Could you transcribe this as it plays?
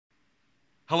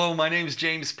Hello, my name is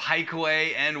James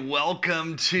Pikeway, and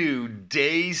welcome to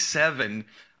Day 7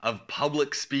 of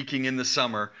Public Speaking in the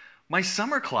Summer. My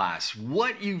summer class,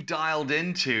 what you've dialed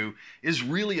into, is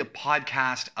really a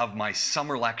podcast of my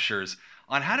summer lectures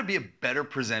on how to be a better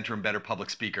presenter and better public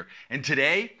speaker. And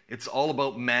today, it's all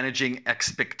about managing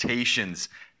expectations,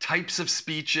 types of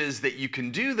speeches that you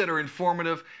can do that are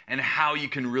informative, and how you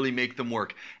can really make them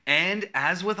work. And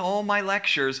as with all my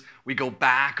lectures, we go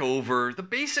back over the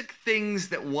basic things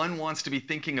that one wants to be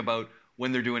thinking about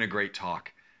when they're doing a great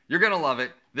talk. You're gonna love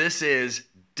it. This is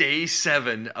Day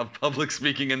 7 of Public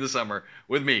Speaking in the Summer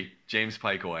with me, James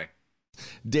Pikeway.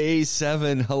 Day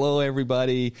 7. Hello,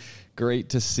 everybody. Great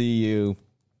to see you.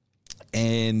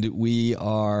 And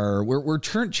we're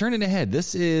churning ahead.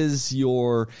 This is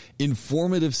your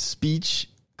informative speech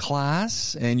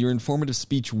class and your informative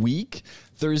speech week.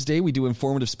 Thursday, we do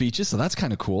informative speeches, so that's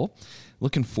kind of cool.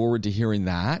 Looking forward to hearing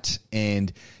that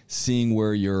and seeing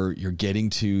where you're getting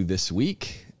to this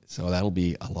week. So that'll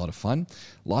be a lot of fun.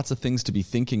 Lots of things to be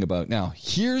thinking about. Now,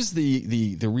 here's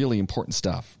the really important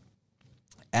stuff.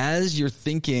 As you're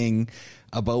thinking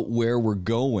about where we're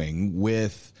going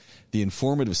with the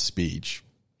informative speech,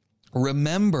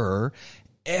 remember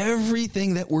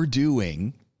everything that we're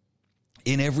doing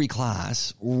in every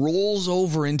class rolls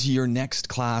over into your next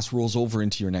class, rolls over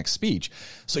into your next speech.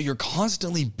 So you're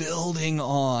constantly building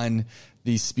on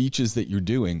these speeches that you're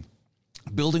doing,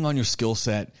 building on your skill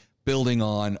set, building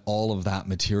on all of that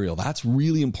material. That's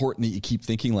really important that you keep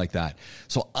thinking like that.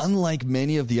 So unlike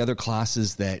many of the other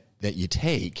classes that you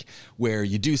take, where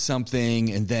you do something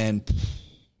and then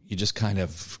you just kind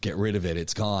of get rid of it,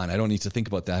 it's gone, I don't need to think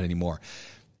about that anymore.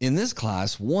 In this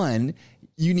class, one,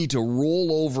 you need to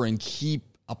roll over and keep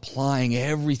applying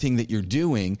everything that you're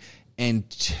doing. And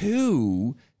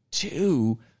two,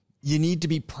 you need to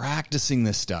be practicing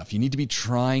this stuff. You need to be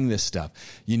trying this stuff.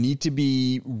 You need to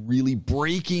be really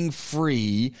breaking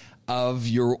free of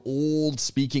your old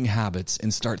speaking habits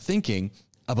and start thinking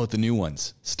about the new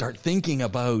ones. Start thinking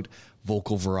about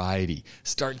vocal variety.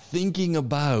 Start thinking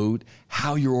about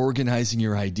how you're organizing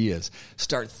your ideas.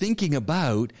 Start thinking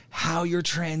about how you're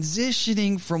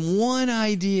transitioning from one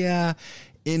idea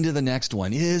into the next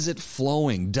one. Is it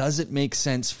flowing? Does it make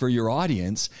sense for your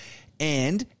audience?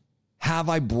 And have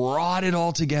I brought it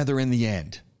all together in the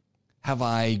end? Have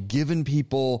I given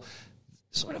people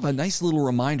sort of a nice little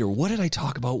reminder? What did I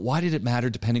talk about? Why did it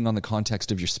matter depending on the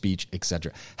context of your speech,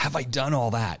 etc.? Have I done all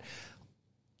that?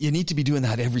 You need to be doing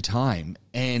that every time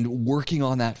and working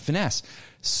on that finesse.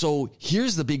 So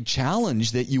here's the big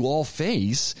challenge that you all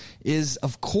face is,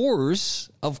 of course,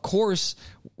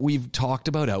 we've talked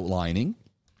about outlining.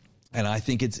 And I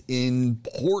think it's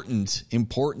important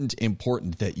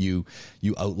that you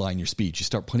outline your speech. You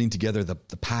start putting together the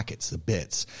packets, the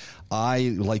bits.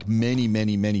 I, like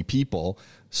many people,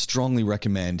 strongly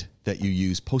recommend that you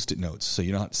use Post-it notes. So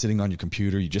you're not sitting on your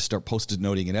computer. You just start Post-it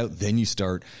noting it out. Then you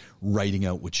start writing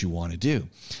out what you want to do.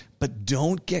 But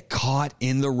don't get caught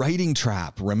in the writing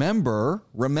trap. Remember,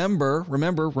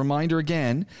 reminder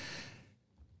again,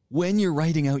 when you're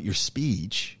writing out your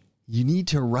speech, you need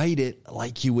to write it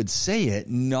like you would say it,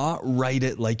 not write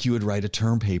it like you would write a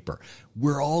term paper.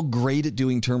 We're all great at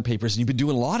doing term papers, and you've been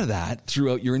doing a lot of that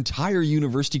throughout your entire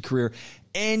university career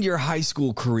and your high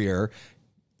school career.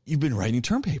 You've been writing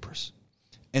term papers.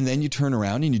 And then you turn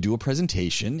around and you do a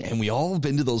presentation, and we all have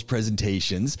been to those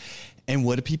presentations. And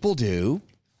what do people do?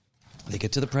 They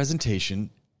get to the presentation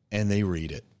and they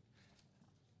read it.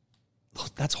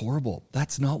 That's horrible.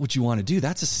 That's not what you want to do.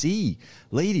 That's a C.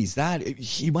 Ladies,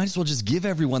 you might as well just give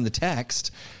everyone the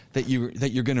text that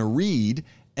you're going to read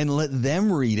and let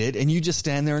them read it, and you just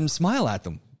stand there and smile at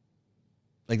them.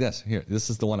 Like this. Here, this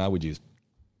is the one I would use.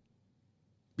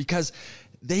 Because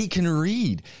they can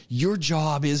read. Your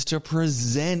job is to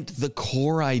present the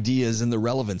core ideas and the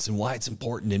relevance and why it's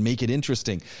important and make it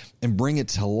interesting and bring it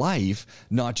to life,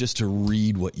 not just to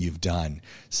read what you've done.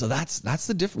 So that's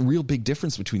the real big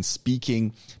difference between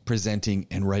speaking, presenting,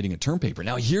 and writing a term paper.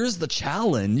 Now, here's the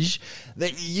challenge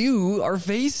that you are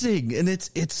facing, and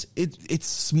it's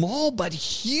small but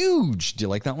huge. Do you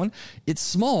like that one? It's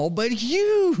small but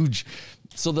huge.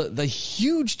 So the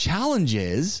huge challenge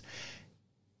is,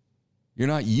 you're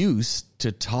not used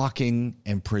to talking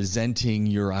and presenting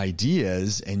your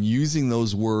ideas and using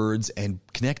those words and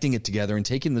connecting it together and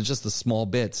taking just the small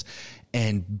bits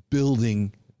and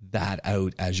building that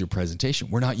out as your presentation.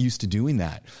 We're not used to doing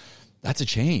that. That's a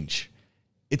change.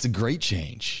 It's a great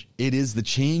change. It is the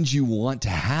change you want to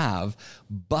have,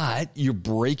 but you're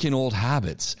breaking old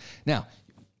habits. Now,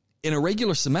 in a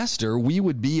regular semester, we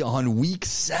would be on week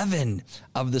 7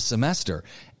 of the semester.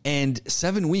 And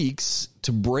 7 weeks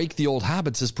to break the old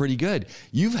habits is pretty good.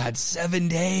 You've had 7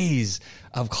 days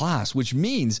of class, which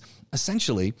means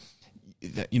essentially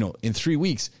that, in 3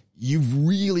 weeks, you've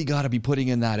really got to be putting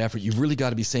in that effort. You've really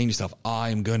got to be saying to yourself,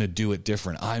 I'm going to do it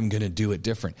different. I'm going to do it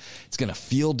different. It's going to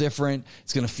feel different.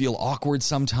 It's going to feel awkward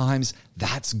sometimes.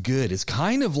 That's good. It's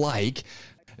kind of like,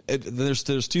 there's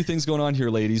 2 things going on here,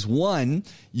 ladies. One,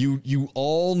 you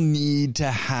all need to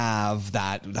have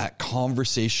that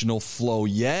conversational flow,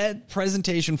 yet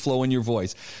presentation flow in your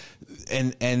voice.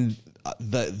 And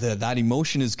that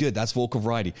emotion is good. That's vocal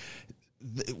variety.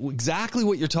 Exactly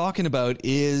what you're talking about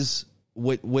is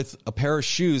with a pair of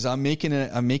shoes. I'm making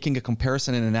a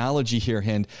comparison and analogy here,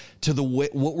 Hind, to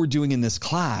what we're doing in this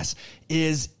class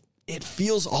is it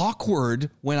feels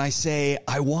awkward when I say,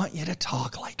 I want you to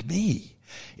talk like me.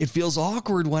 It feels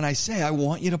awkward when I say, I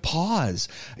want you to pause.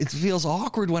 It feels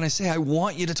awkward when I say, I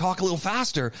want you to talk a little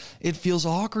faster. It feels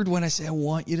awkward when I say, I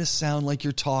want you to sound like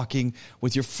you're talking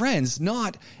with your friends,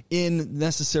 not in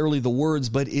necessarily the words,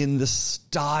 but in the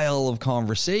style of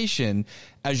conversation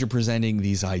as you're presenting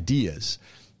these ideas.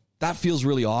 That feels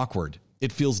really awkward.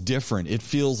 It feels different. It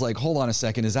feels like, hold on a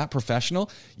second, is that professional?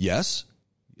 Yes,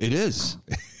 it is.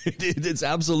 It's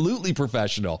absolutely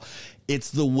professional.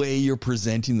 It's the way you're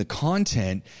presenting the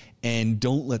content, and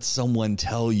don't let someone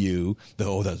tell you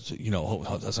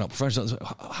that, that's not professional.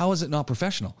 How is it not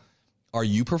professional? Are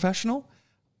you professional?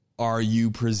 Are you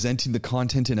presenting the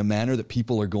content in a manner that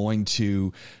people are going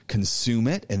to consume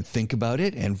it and think about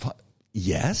it? And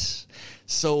yes.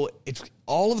 So it's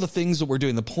all of the things that we're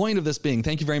doing. The point of this being,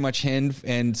 thank you very much, Hind,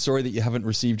 and sorry that you haven't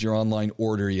received your online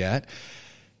order yet.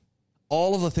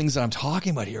 All of the things that I'm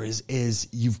talking about here is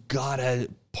you've got to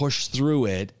push through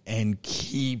it and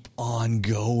keep on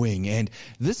going. And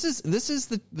this is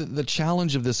the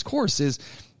challenge of this course is,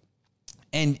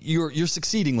 and you're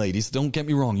succeeding, ladies. Don't get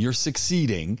me wrong. You're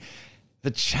succeeding.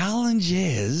 The challenge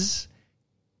is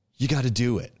you got to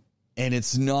do it. And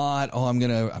it's not, I'm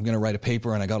gonna write a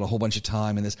paper and I got a whole bunch of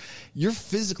time and this. You're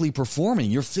physically performing.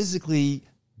 You're physically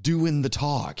doing the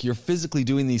talk. You're physically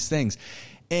doing these things.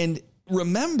 And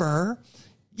remember,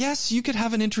 yes, you could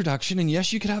have an introduction, and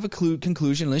yes, you could have a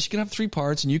conclusion, unless you could have 3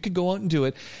 parts, and you could go out and do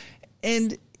it.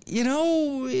 And,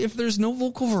 if there's no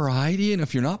vocal variety, and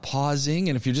if you're not pausing,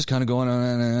 and if you're just kind of going on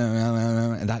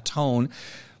and that tone,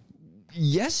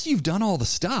 yes, you've done all the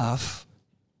stuff.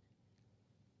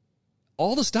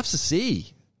 All the stuff's a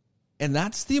C. And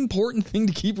that's the important thing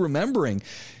to keep remembering.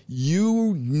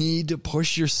 You need to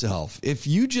push yourself. If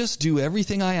you just do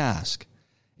everything I ask,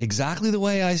 exactly the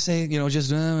way I say,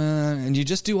 just, and you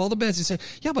just do all the bits. You say,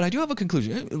 yeah, but I do have a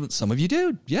conclusion. Some of you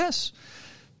do, yes.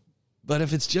 But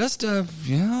if it's just,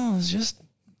 it's just,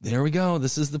 there we go.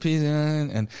 This is the piece.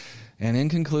 And in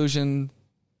conclusion,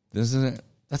 this is it.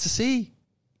 That's a C.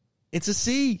 It's a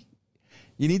C.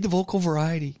 You need the vocal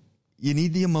variety. You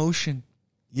need the emotion.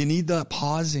 You need the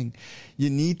pausing. You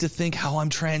need to think how I'm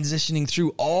transitioning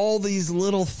through. All these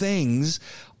little things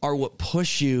are what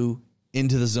push you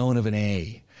into the zone of an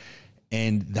A.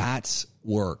 And that's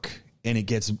work. And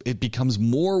it becomes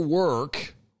more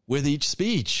work with each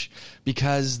speech,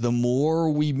 because the more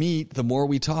we meet, the more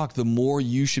we talk, the more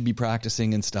you should be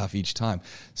practicing and stuff each time.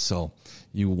 So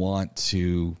you want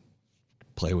to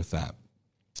play with that.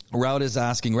 Rauda is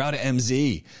asking, Rauda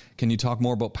MZ, can you talk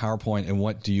more about PowerPoint and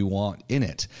what do you want in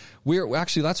it?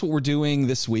 That's what we're doing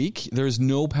this week. There's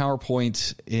no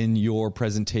PowerPoint in your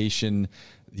presentation,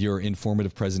 your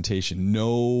informative presentation.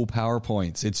 No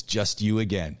PowerPoints. It's just you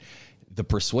again. The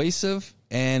persuasive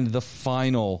and the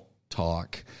final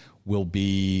talk will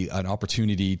be an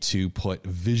opportunity to put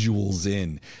visuals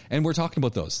in. And we're talking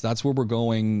about those. That's where we're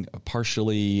going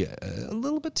partially a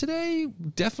little bit today,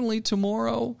 definitely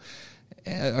tomorrow.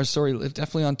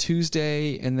 Definitely on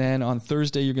Tuesday. And then on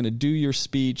Thursday, you're going to do your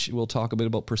speech. We'll talk a bit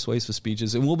about persuasive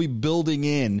speeches. And we'll be building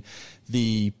in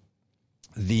the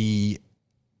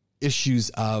issues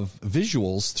of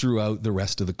visuals throughout the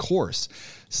rest of the course.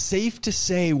 Safe to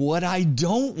say, what I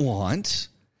don't want,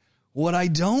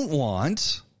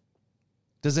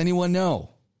 does anyone know?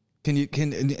 And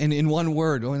in one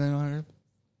word,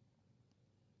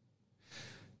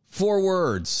 4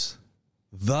 words,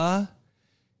 the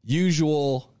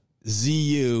usual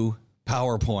ZU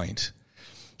PowerPoint.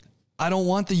 I don't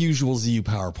want the usual ZU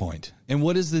PowerPoint. And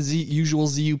what is the usual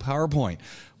ZU PowerPoint?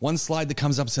 One slide that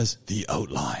comes up says the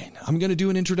outline. I'm going to do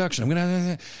an introduction.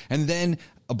 And then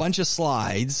a bunch of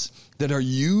slides that are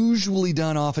usually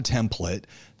done off a template,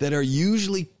 that are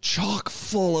usually chock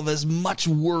full of as much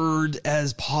word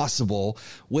as possible,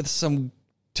 with some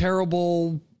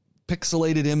terrible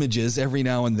pixelated images every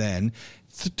now and then,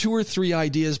 2 or 3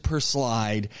 ideas per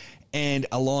slide, and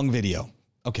a long video.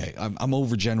 okay, I'm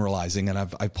overgeneralizing and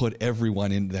I put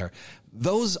everyone in there.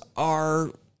 Those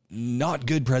are not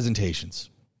good presentations.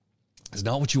 It's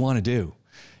not what you want to do.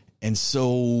 And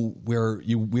so we're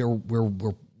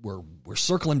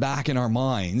circling back in our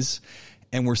minds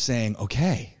and we're saying,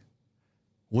 okay,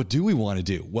 what do we want to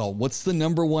do? Well, what's the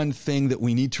number one thing that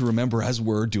we need to remember as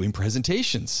we're doing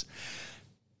presentations?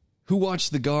 Who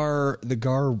watched the Gar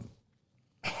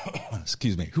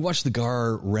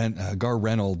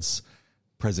Reynolds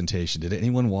presentation? Did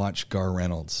anyone watch Gar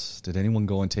Reynolds? Did anyone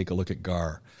go and take a look at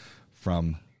Gar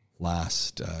from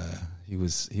last? He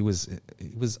was.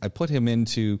 I put him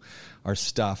into our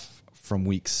stuff from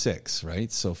week 6,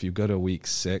 right? So if you go to week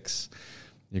 6,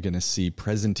 you're going to see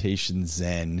Presentation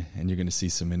Zen, and you're going to see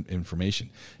some information.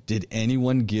 Did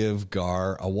anyone give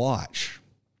Gar a watch?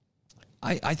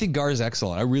 I think Gar is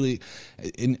excellent. I really,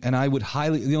 and I would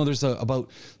highly, there's about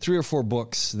 3 or 4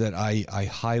 books that I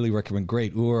highly recommend.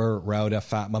 Great. Rauda,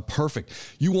 Fatma, perfect.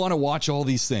 You want to watch all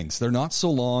these things. They're not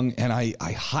so long, and I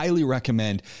highly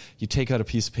recommend you take out a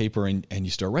piece of paper and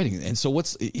you start writing. And so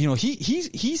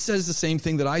he says the same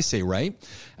thing that I say, right?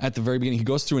 At the very beginning, he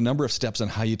goes through a number of steps on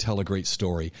how you tell a great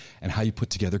story and how you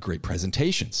put together great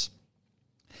presentations.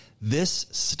 This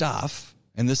stuff,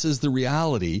 and this is the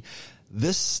reality,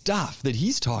 this stuff that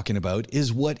he's talking about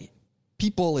is what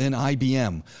people in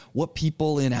IBM, what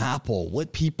people in Apple,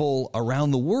 what people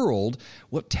around the world,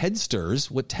 what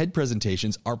TEDsters, what TED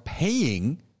presentations are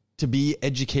paying to be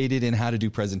educated in how to do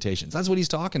presentations. That's what he's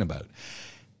talking about.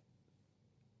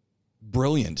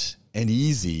 Brilliant and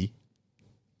easy.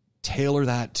 Tailor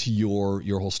that to your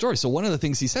whole story. So one of the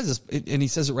things he says is, and he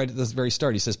says it right at the very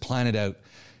start, he says, plan it out.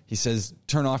 He says,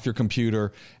 turn off your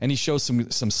computer, and he shows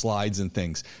some slides and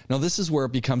things. Now, this is where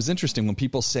it becomes interesting when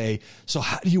people say, so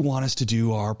how do you want us to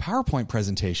do our PowerPoint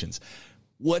presentations?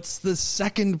 What's the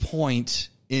second point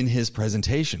in his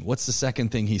presentation? What's the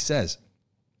second thing he says?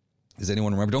 Does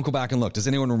anyone remember? Don't go back and look. Does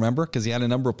anyone remember? Because he had a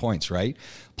number of points, right?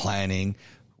 Planning.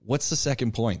 What's the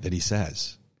second point that he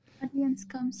says? Audience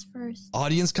comes first.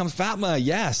 Audience comes, Fatma.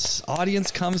 Yes.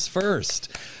 Audience comes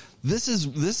first. This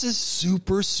is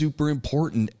super, super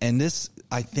important. And this,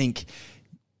 I think,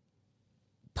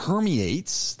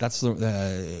 permeates. That's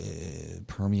the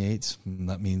permeates.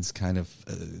 That means kind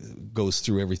of goes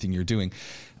through everything you're doing.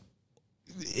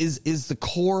 Is the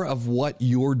core of what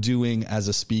you're doing as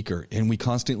a speaker. And we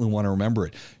constantly want to remember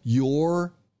it.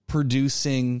 You're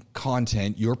producing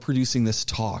content. You're producing this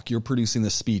talk. You're producing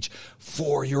this speech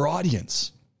for your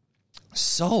audience.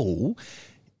 So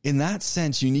in that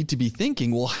sense, you need to be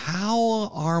thinking, well,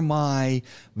 how are my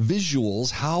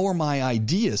visuals? How are my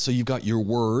ideas? So you've got your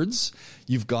words,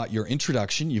 you've got your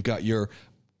introduction, you've got your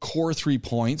core 3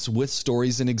 points with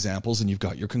stories and examples, and you've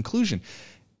got your conclusion.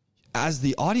 As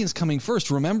the audience coming first,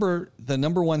 remember the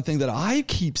number one thing that I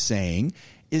keep saying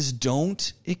is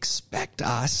don't expect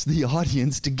us, the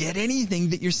audience, to get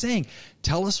anything that you're saying.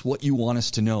 Tell us what you want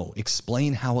us to know.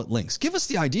 Explain how it links. Give us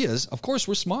the ideas. Of course,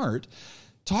 we're smart.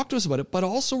 Talk to us about it, but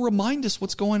also remind us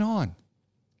what's going on.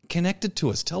 Connect it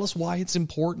to us. Tell us why it's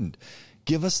important.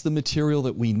 Give us the material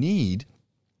that we need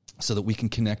so that we can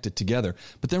connect it together.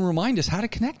 But then remind us how to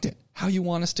connect it, how you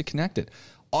want us to connect it.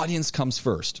 Audience comes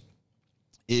first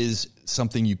is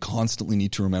something you constantly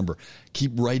need to remember.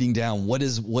 Keep writing down what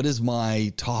is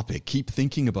my topic. Keep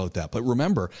thinking about that. But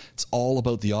remember, it's all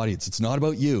about the audience. It's not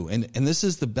about you. And this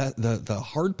is the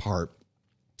hard part.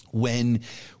 When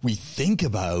we think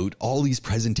about all these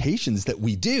presentations that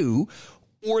we do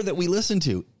or that we listen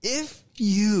to, if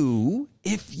you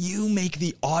make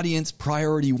the audience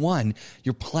priority 1,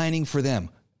 you're planning for them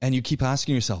and you keep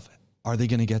asking yourself, are they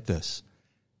going to get this?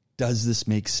 Does this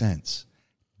make sense?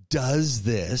 Does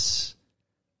this,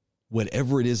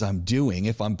 whatever it is I'm doing,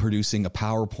 if I'm producing a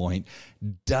PowerPoint,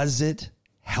 does it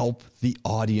help the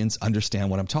audience understand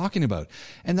what I'm talking about?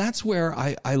 And that's where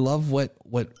I love what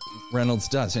Reynolds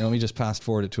does. Let me just fast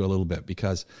forward it to a little bit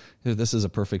because this is a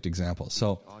perfect example.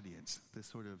 So audience, this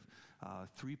sort of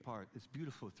this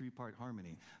beautiful 3-part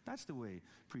harmony. That's the way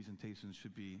presentations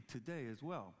should be today as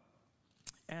well.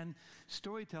 And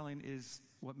storytelling is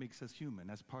what makes us human.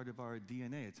 That's part of our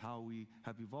DNA. It's how we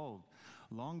have evolved.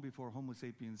 Long before Homo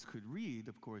sapiens could read,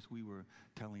 of course, we were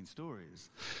telling stories.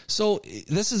 So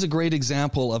this is a great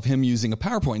example of him using a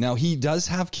PowerPoint. Now, he does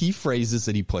have key phrases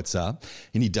that he puts up,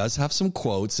 and he does have some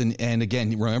quotes. And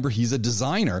again, remember, he's a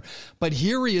designer. But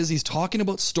here he is. He's talking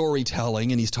about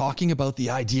storytelling, and he's talking about the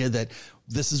idea that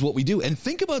this is what we do. And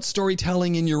think about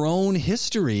storytelling in your own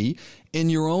history, in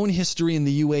the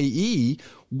UAE.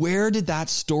 Where did that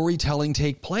storytelling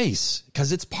take place?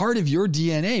 Because it's part of your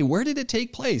DNA. Where did it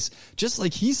take place? Just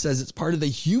like he says, it's part of the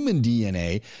human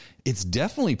DNA. it's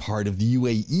definitely part of the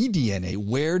UAE DNA.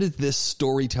 Where did this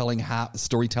storytelling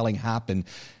happen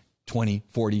 20,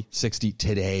 40, 60,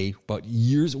 today, but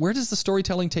years? Where does the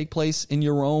storytelling take place in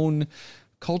your own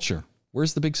culture?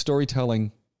 Where's the big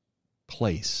storytelling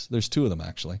place? There's two of them,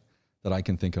 actually, that I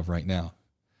can think of right now.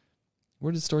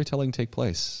 Where does storytelling take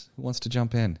place? Who wants to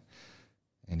jump in?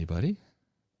 Anybody?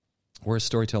 Where does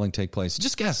storytelling take place?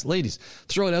 Just guess, ladies.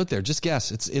 Throw it out there. Just guess.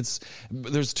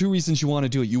 There's two reasons you want to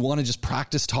do it. You want to just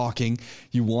practice talking.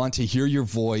 You want to hear your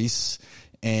voice,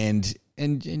 and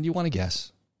you want to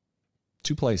guess.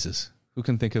 Two places. Who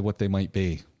can think of what they might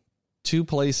be? Two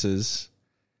places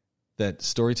that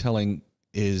storytelling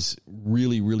is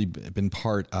really, really been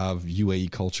part of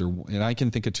UAE culture. And I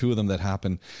can think of two of them that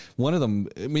happen. One of them,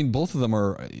 I mean, both of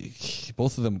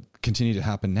them continue to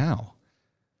happen now.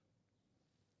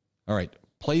 All right.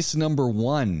 Place number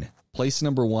one,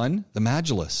 the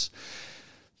Majlis.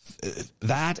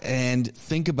 That, and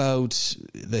think about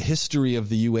the history of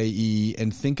the UAE,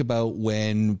 and think about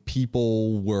when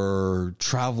people were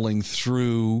traveling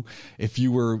through. If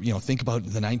you were, think about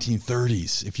the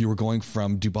 1930s. If you were going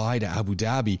from Dubai to Abu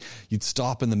Dhabi, you'd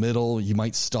stop in the middle. You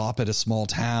might stop at a small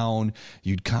town.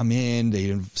 You'd come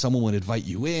in. Someone would invite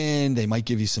you in. They might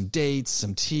give you some dates,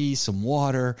 some tea, some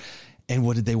water. And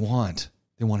what did they want?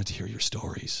 They wanted to hear your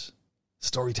stories.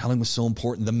 Storytelling was so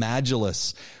important. The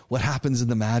Majlis. What happens in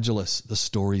the Majlis? The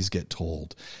stories get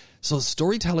told. So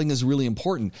storytelling is really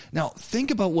important. Now, think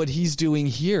about what he's doing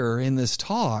here in this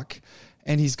talk,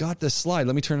 and he's got this slide.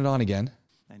 Let me turn it on again.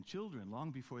 And children,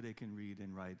 long before they can read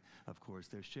and write, of course,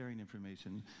 they're sharing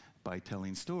information by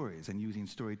telling stories and using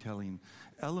storytelling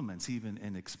elements, even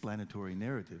in explanatory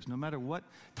narratives. No matter what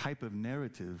type of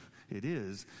narrative it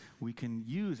is, we can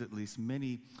use at least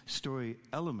many story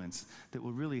elements that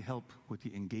will really help with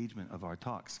the engagement of our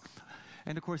talks.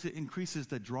 And of course, it increases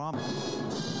the drama.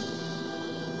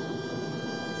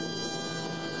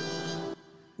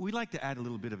 We like to add a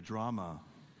little bit of drama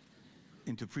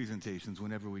into presentations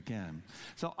whenever we can.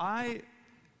 So I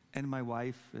and my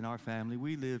wife and our family,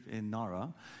 we live in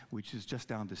Nara, which is just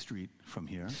down the street from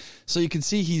here. So you can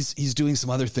see he's doing some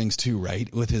other things too,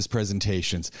 right, with his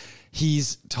presentations.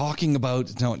 He's talking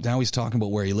about, now he's talking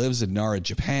about where he lives in Nara,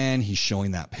 Japan. He's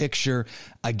showing that picture.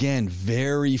 Again,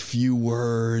 very few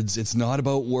words. It's not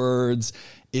about words.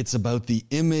 It's about the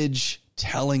image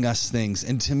telling us things.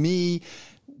 And to me,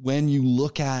 when you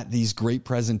look at these great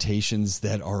presentations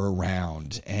that are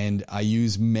around, and I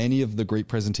use many of the great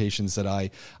presentations that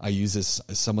I use as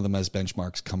some of them as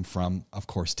benchmarks come from, of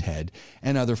course, TED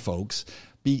and other folks,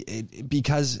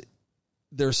 because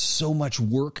there's so much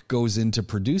work goes into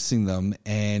producing them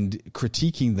and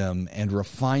critiquing them and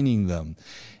refining them.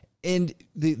 And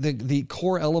the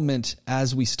core element,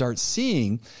 as we start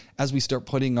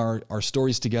putting our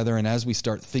stories together, and as we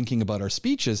start thinking about our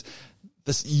speeches,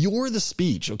 you're the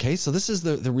speech, okay? So this is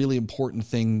the really important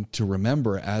thing to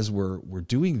remember as we're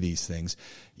doing these things.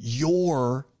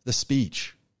 You're the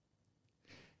speech.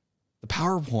 The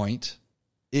PowerPoint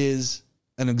is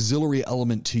an auxiliary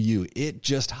element to you. It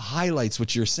just highlights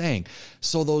what you're saying.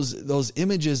 So those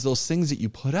images, those things that you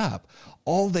put up,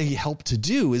 all they help to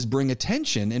do is bring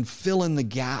attention and fill in the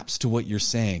gaps to what you're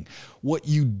saying. What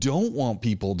you don't want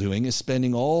people doing is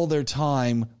spending all their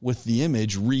time with the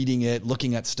image, reading it,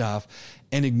 looking at stuff,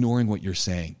 and ignoring what you're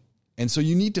saying. And so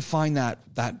you need to find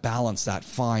that balance, that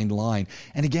fine line.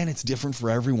 And again, it's different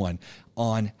for everyone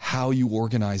on how you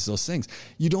organize those things.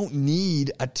 You don't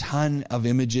need a ton of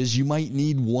images. You might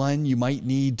need one, you might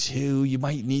need two, you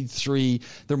might need three.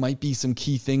 There might be some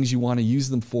key things you want to use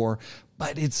them for,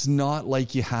 but it's not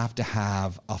like you have to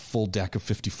have a full deck of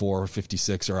 54 or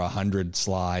 56 or 100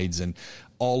 slides and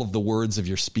all of the words of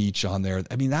your speech on there.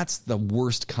 I mean, that's the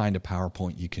worst kind of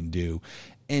PowerPoint you can do.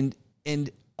 And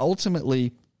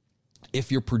ultimately,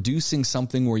 if you're producing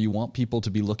something where you want people to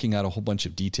be looking at a whole bunch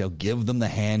of detail, give them the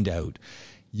handout.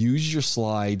 Use your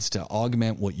slides to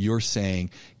augment what you're saying.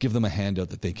 Give them a handout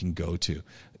that they can go to.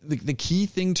 The key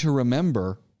thing to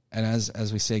remember, and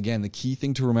as we say again, the key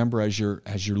thing to remember as you're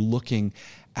looking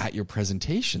at your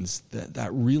presentations, that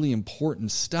really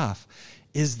important stuff,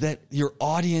 is that your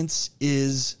audience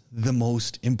is the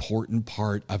most important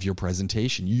part of your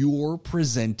presentation. You're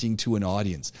presenting to an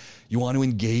audience. You want to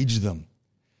engage them.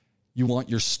 You want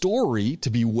your story to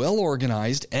be well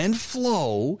organized and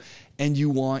flow, and you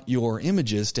want your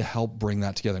images to help bring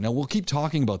that together. Now, we'll keep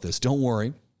talking about this. Don't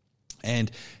worry.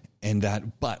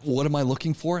 But what am I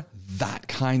looking for? That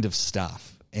kind of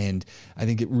stuff. And I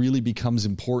think it really becomes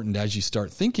important as you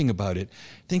start thinking about it,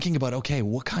 okay,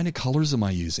 what kind of colors am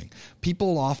I using?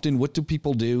 People often, what do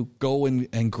people do? Go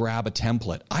and grab a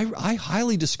template. I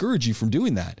highly discourage you from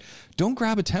doing that. Don't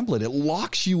grab a template. It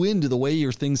locks you into the way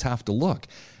your things have to look.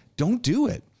 Don't do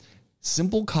it.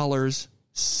 Simple colors,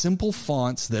 simple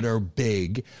fonts that are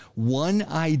big, one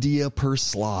idea per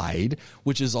slide,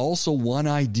 which is also one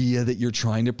idea that you're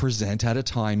trying to present at a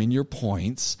time in your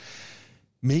points.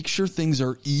 Make sure things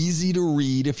are easy to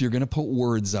read if you're going to put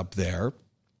words up there.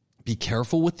 Be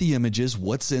careful with the images.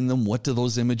 What's in them? What do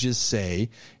those images say?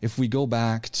 If we go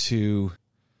back to...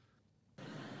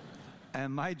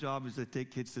 And my job is to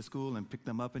take kids to school and pick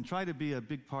them up and try to be a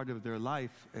big part of their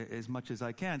life as much as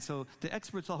I can. So the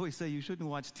experts always say you shouldn't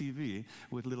watch TV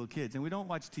with little kids. And we don't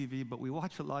watch TV, but we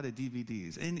watch a lot of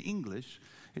DVDs. In English,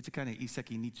 it's a kind of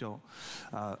iseki nicho.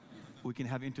 We can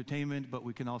have entertainment, but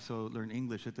we can also learn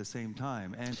English at the same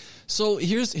time. And so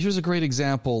here's a great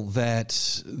example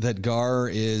that Gar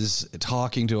is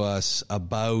talking to us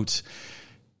about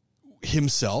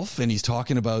himself, and he's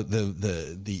talking about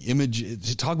the image,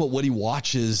 to talk about what he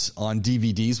watches on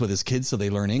DVDs with his kids so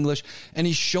they learn English, and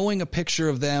he's showing a picture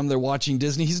of them, they're watching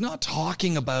Disney. He's not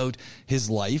talking about his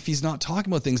life, he's not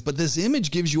talking about things, but this image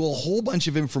gives you a whole bunch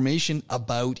of information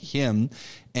about him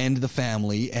and the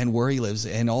family and where he lives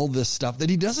and all this stuff that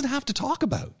he doesn't have to talk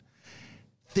about.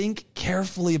 Think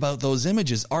carefully about those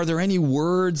images. Are there any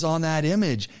words on that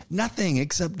image? Nothing,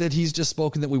 except that he's just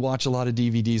spoken that we watch a lot of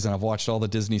DVDs, and I've watched all the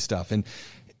Disney stuff. And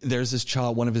there's this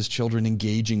child, one of his children,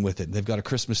 engaging with it. They've got a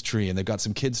Christmas tree and they've got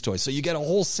some kids' toys. So you get a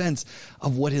whole sense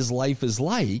of what his life is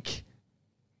like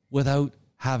without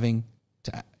having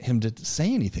him to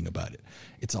say anything about it.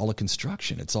 It's all a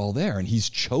construction. It's all there. And he's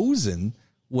chosen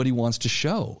what he wants to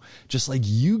show, just like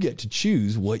you get to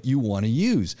choose what you want to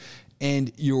use.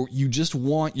 And you just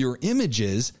want your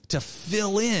images to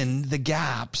fill in the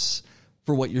gaps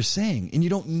for what you're saying. And you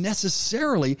don't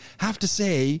necessarily have to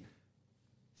say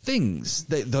things.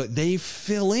 They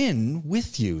fill in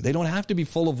with you. They don't have to be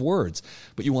full of words,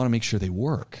 but you want to make sure they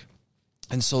work.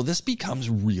 And so this becomes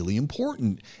really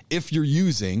important if you're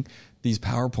using these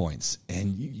PowerPoints,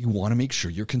 and you want to make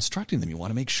sure you're constructing them. You want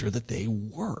to make sure that they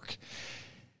work.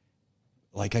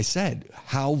 Like I said,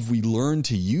 how have we learned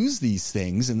to use these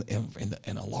things in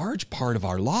a large part of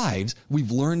our lives?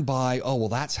 We've learned by, oh, well,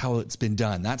 that's how it's been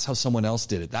done. That's how someone else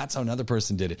did it. That's how another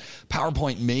person did it.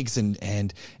 PowerPoint makes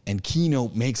and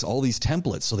Keynote makes all these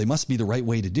templates, so they must be the right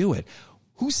way to do it.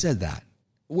 Who said that?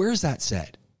 Where is that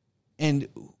said? And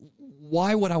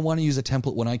why would I want to use a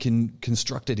template when I can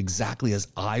construct it exactly as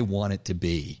I want it to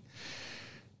be?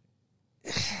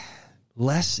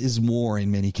 Less is more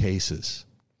in many cases.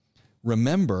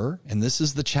 Remember, and this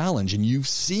is the challenge, and you've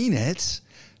seen it,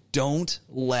 don't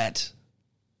let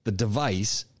the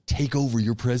device take over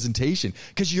your presentation,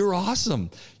 because you're awesome.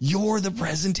 You're the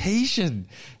presentation.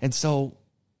 And so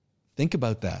think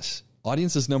about this.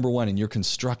 Audience is number one, and you're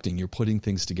constructing, you're putting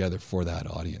things together for that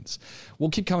audience.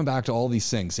 We'll keep coming back to all these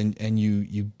things, and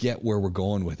you get where we're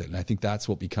going with it. And I think that's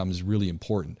what becomes really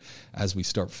important as we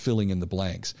start filling in the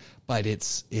blanks. But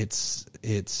it's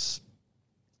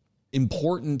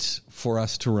important for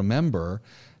us to remember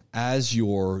as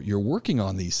you're working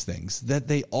on these things that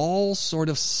they all sort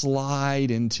of slide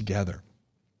in together.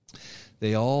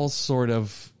 They all sort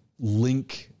of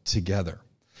link together.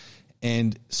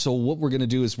 And so what we're going to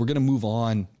do is we're going to move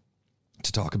on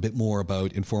to talk a bit more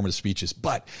about informative speeches,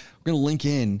 but we're going to link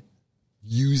in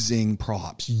using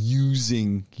props,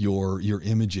 using your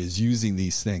images, using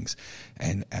these things.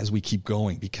 And as we keep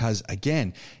going, because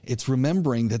again, it's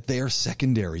remembering that they are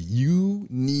secondary. You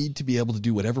need to be able to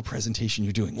do whatever presentation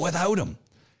you're doing without them.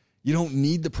 You don't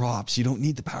need the props. You don't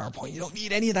need the PowerPoint. You don't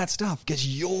need any of that stuff because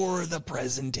you're the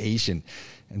presentation.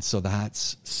 And so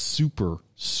that's super,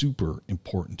 super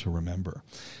important to remember.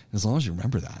 And as long as you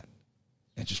remember that,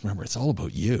 and just remember, it's all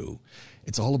about you.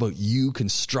 It's all about you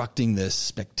constructing this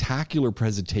spectacular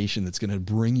presentation that's going to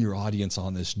bring your audience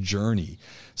on this journey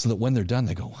so that when they're done,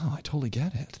 they go, wow, I totally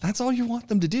get it. That's all you want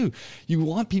them to do. You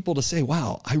want people to say,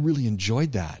 wow, I really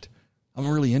enjoyed that.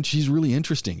 She's really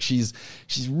interesting. She's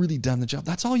really done the job.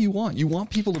 That's all you want. You want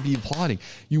people to be applauding.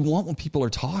 You want when people are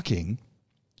talking.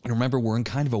 And remember, we're in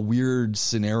kind of a weird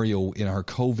scenario in our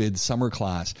COVID summer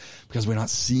class because we're not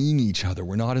seeing each other.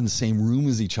 We're not in the same room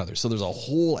as each other. So there's a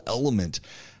whole element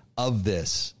of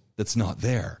this that's not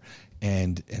there.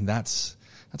 And that's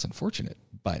unfortunate.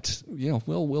 But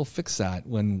we'll fix that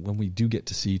when we do get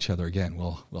to see each other again.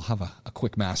 We'll have a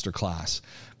quick master class,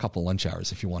 a couple lunch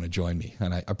hours if you want to join me.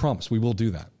 And I promise we will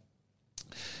do that.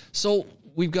 So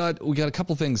we got a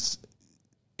couple things.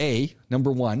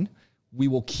 Number one, we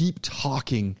will keep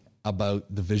talking about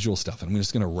the visual stuff. And I'm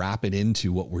just going to wrap it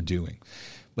into what we're doing.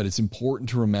 But it's important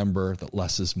to remember that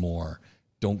less is more.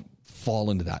 Don't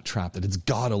fall into that trap that it's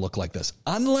got to look like this.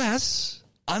 Unless,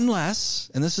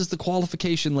 and this is the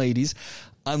qualification, ladies,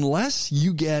 unless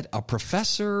you get a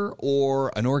professor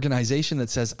or an organization that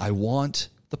says, I want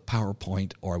the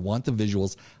PowerPoint or I want the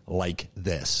visuals like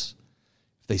this.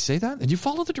 If they say that, then you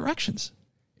follow the directions.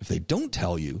 If they don't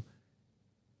tell you,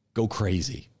 go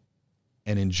crazy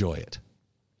and enjoy it.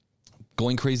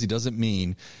 Going crazy doesn't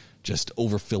mean just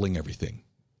overfilling everything.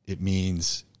 It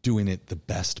means doing it the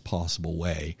best possible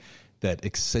way that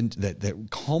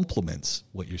complements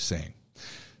what you're saying.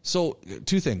 So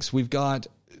 2 things. We've got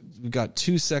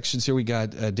 2 sections here. We got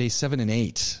day 7 and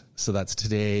 8. So that's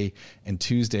today and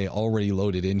Tuesday already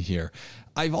loaded in here.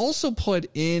 I've also put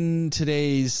in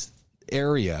today's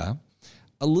area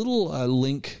a little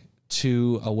link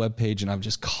to a web page, and I've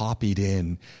just copied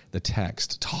in the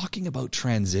text talking about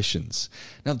transitions.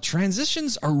 Now,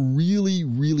 transitions are really,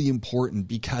 really important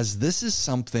because this is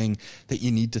something that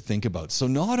you need to think about. So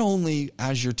not only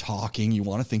as you're talking, you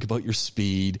want to think about your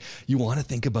speed, you want to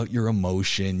think about your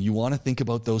emotion, you want to think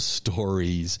about those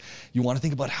stories, you want to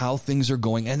think about how things are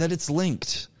going and that it's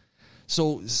linked.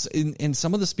 So in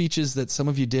some of the speeches that some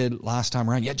of you did last time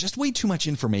around, you had just way too much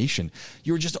information.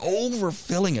 You were just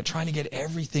overfilling it, trying to get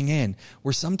everything in,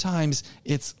 where sometimes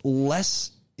it's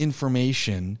less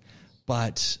information,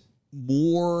 but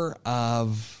more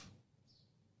of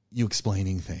you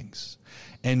explaining things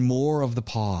and more of the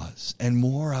pause and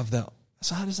more of the,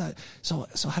 so how does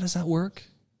that work?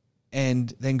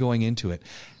 And then going into it.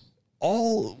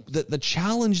 All the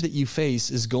challenge that you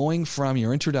face is going from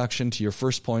your introduction to your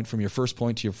first point, from your first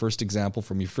point to your first example,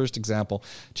 from your first example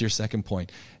to your second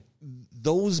point.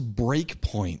 Those break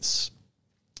points.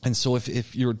 And so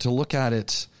if you're to look at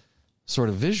it sort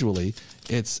of visually,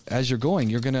 it's as you're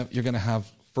going, you're gonna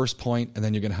have first point and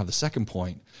then you're gonna have the second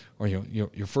point, or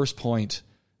your first point,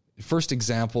 first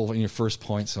example and your first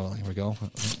point. So here we go.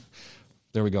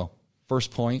 There we go.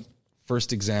 First point,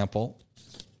 first example,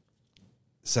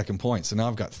 second point. So now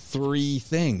I've got 3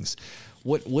 things.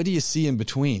 What do you see in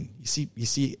between? You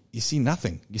see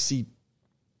nothing. You see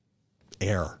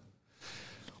air.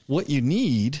 What you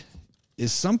need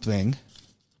is something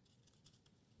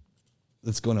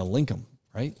that's going to link them,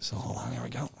 right? So hold on, there we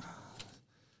go.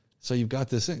 So you've got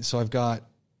this thing. So I've got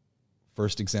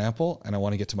first example, and I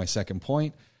want to get to my second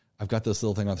point. I've got this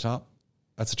little thing on the top.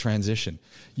 That's a transition.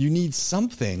 You need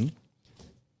something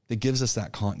that gives us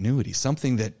that continuity,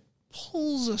 something that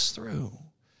pulls us through,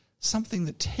 something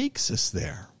that takes us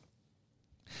there.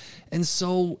 And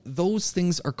so those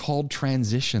things are called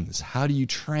transitions. How do you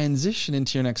transition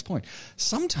into your next point?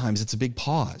 Sometimes it's a big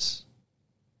pause.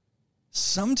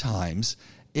 Sometimes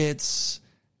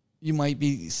you might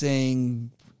be saying,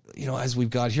 as we've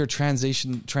got here,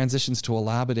 transitions to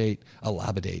elaborate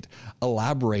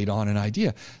on an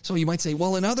idea. So you might say,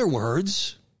 well, in other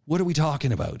words, what are we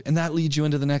talking about? And that leads you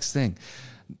into the next thing.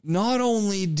 Not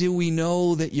only do we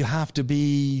know that you have to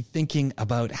be thinking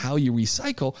about how you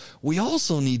recycle, we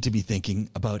also need to be thinking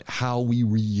about how we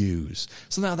reuse.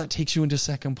 So now that takes you into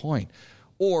second point.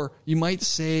 Or you might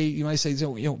say,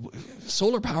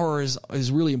 solar power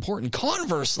is really important.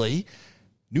 Conversely,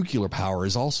 nuclear power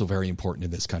is also very important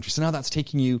in this country. So now that's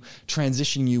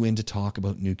transitioning you into talk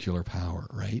about nuclear power,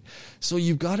 right? So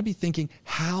you've got to be thinking,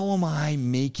 how am I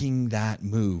making that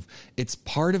move?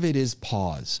 Part of it is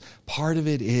pause. Part of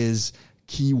it is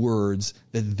keywords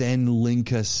that then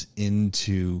link us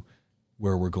into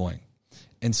where we're going.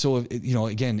 And so,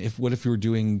 again, what if you were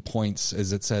doing points,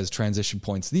 as it says, transition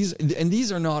points?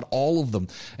 These are not all of them,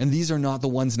 and these are not the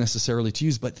ones necessarily to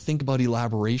use, but think about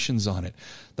elaborations on it.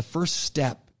 The first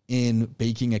step in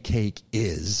baking a cake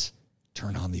is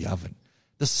turn on the oven.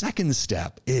 The second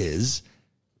step is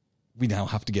we now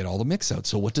have to get all the mix out.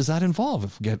 So what does that involve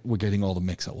if we're getting all the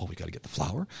mix out? Well, we got to get the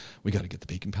flour, we got to get the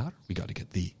baking powder, we got to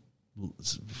get the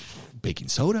baking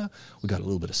soda, we got a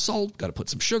little bit of salt, got to put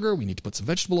some sugar, we need to put some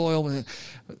vegetable oil.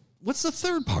 What's the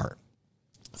third part?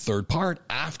 Third part,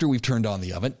 after we've turned on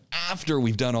the oven, after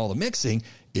we've done all the mixing,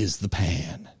 is the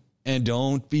pan. And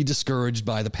don't be discouraged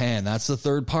by the pan. That's the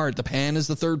third part. The pan is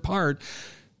the third part.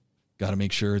 Got to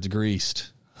make sure it's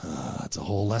greased. That's a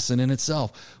whole lesson in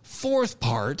itself. Fourth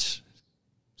part,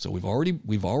 so we've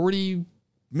already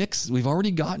mixed, we've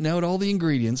already gotten out all the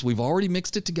ingredients, we've already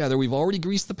mixed it together, we've already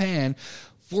greased the pan.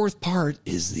 Fourth part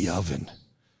is the oven.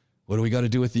 What do we got to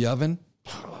do with the oven?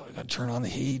 we got to turn on the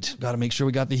heat. Got to make sure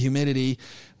we got the humidity.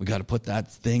 We got to put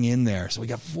that thing in there. So we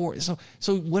got 4. So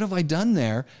what have I done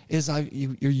there is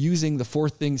you're using the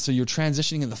 4th thing. So you're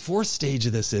transitioning in the 4th stage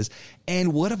of this is,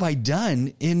 and what have I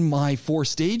done in my 4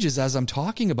 stages as I'm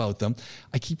talking about them?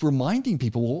 I keep reminding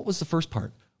people, well, what was the first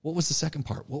part? What was the second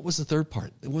part? What was the third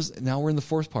part? Now we're in the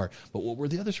 4th part, but what were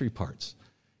the other 3 parts?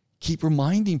 Keep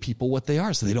reminding people what they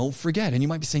are so they don't forget. And you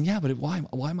might be saying, yeah, but why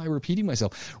am I repeating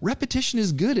myself? Repetition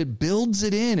is good. It builds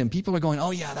it in. And people are going,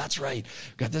 oh, yeah, that's right.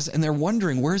 Got this. And they're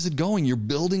wondering, where's it going? You're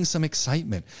building some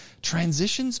excitement.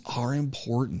 Transitions are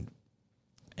important.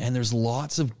 And there's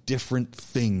lots of different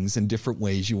things and different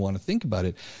ways you want to think about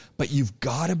it. But you've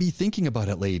got to be thinking about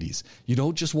it, ladies. You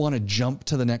don't just want to jump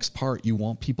to the next part. You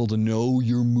want people to know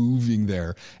you're moving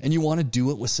there. And you want to do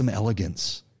it with some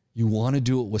elegance. You want to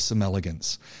do it with some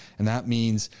elegance. And that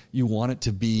means you want it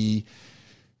to be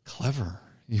clever.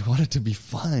 You want it to be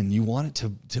fun. You want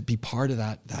it to be part of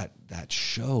that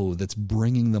show that's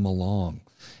bringing them along.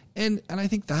 And I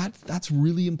think that's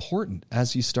really important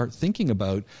as you start thinking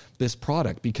about this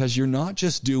product, because you're not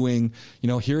just doing,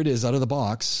 here it is out of the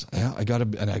box. Yeah, I've got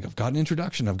an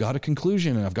introduction. I've got a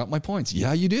conclusion and I've got my points.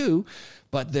 Yeah, you do.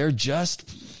 But they're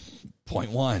just point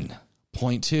 1.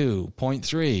 Point 2, point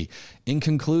 3, in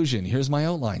conclusion, here's my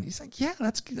outline. He's like, yeah,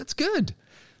 that's good.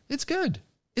 It's good.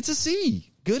 It's a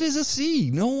C. Good as a C.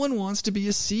 No one wants to be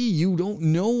a C.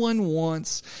 No one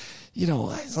wants,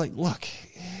 it's like, look,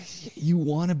 you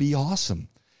want to be awesome.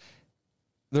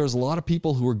 There's a lot of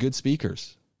people who are good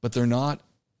speakers, but they're not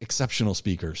exceptional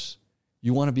speakers.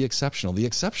 You want to be exceptional. The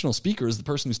exceptional speaker is the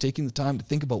person who's taking the time to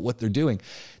think about what they're doing.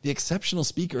 The exceptional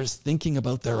speaker is thinking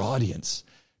about their audience.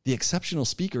 The exceptional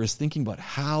speaker is thinking about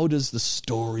how does the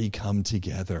story come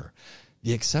together.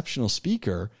 The exceptional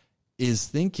speaker is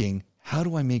thinking, how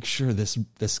do I make sure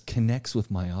this connects with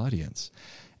my audience?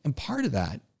 And part of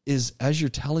that is, as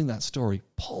you're telling that story,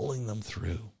 pulling them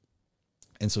through.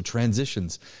 And so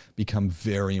transitions become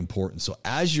very important. So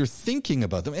as you're thinking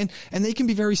about them, and they can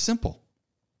be very simple.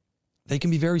 They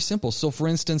can be very simple. So for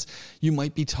instance, you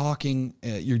might be talking,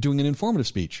 you're doing an informative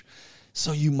speech.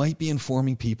 So you might be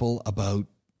informing people about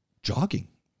jogging.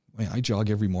 I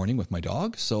jog every morning with my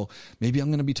dog. So maybe I'm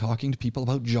going to be talking to people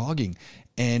about jogging,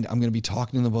 and I'm going to be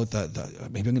talking to them about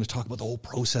maybe I'm going to talk about the whole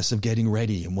process of getting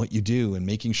ready and what you do and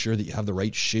making sure that you have the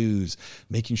right shoes,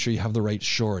 making sure you have the right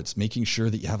shorts, making sure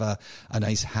that you have a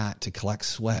nice hat to collect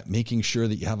sweat, making sure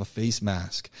that you have a face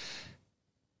mask.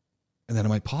 And then I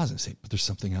might pause and say, but there's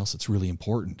something else that's really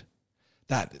important.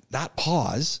 That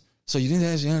pause. So you do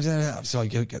that. So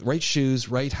you get right shoes,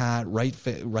 right hat, right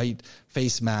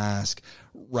face mask,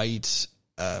 right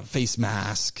face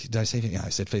mask. Did I say? Yeah, I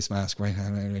said face mask. Right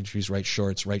hat, right shoes, right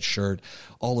shorts, right shirt.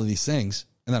 All of these things,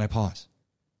 and then I pause.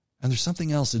 And there's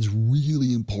something else that's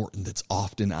really important that's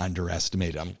often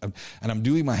underestimated. I'm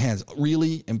doing my hands.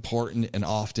 Really important and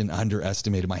often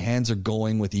underestimated. My hands are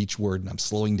going with each word, and I'm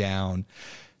slowing down.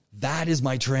 That is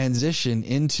my transition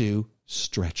into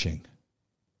stretching.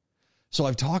 So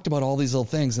I've talked about all these little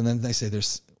things, and then they say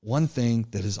there's one thing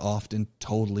that is often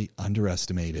totally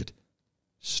underestimated: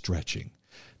 stretching.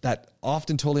 That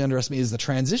often totally underestimated is the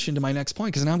transition to my next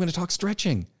point, because now I'm going to talk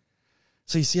stretching.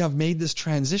 So you see, I've made this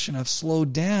transition. I've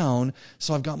slowed down.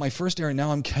 So I've got my first area.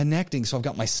 Now I'm connecting. So I've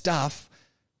got my stuff,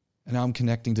 and now I'm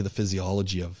connecting to the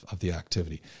physiology of the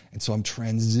activity. And so I'm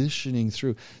transitioning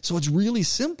through. So it's really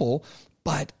simple,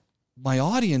 but my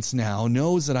audience now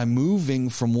knows that I'm moving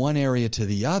from one area to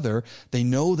the other. They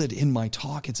know that in my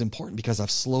talk it's important because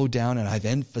I've slowed down and I've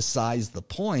emphasized the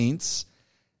points.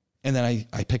 And then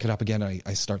I pick it up again.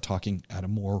 I start talking at a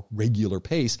more regular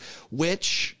pace,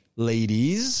 which,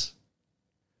 ladies,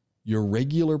 your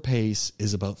regular pace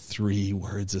is about 3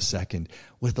 words a second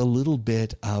with a little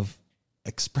bit of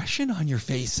expression on your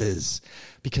faces,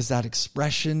 because that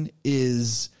expression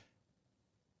is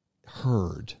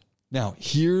heard. Now,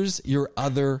 here's your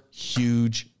other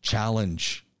huge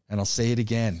challenge, and I'll say it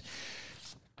again.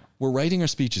 We're writing our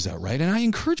speeches out, right? And I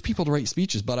encourage people to write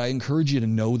speeches, but I encourage you to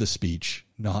know the speech,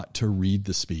 not to read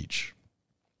the speech.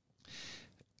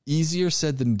 Easier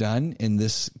said than done in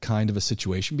this kind of a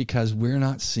situation because we're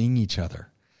not seeing each other.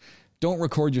 Don't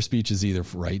record your speeches either,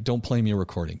 right? Don't play me a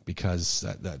recording, because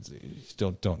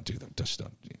don't do that.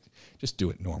 Just do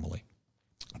it normally.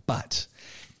 But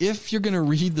if you're going to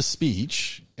read the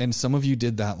speech, and some of you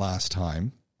did that last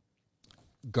time,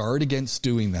 guard against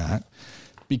doing that,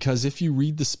 because if you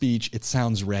read the speech, it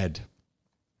sounds read.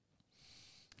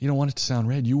 You don't want it to sound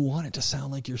read. You want it to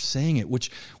sound like you're saying it,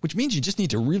 which means you just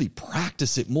need to really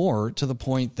practice it more, to the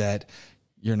point that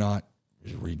you're not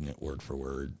reading it word for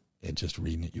word. and just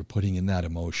reading it. You're putting in that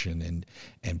emotion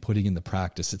and putting in the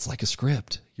practice. It's like a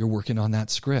script. You're working on that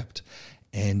script.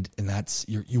 And that's,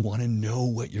 you want to know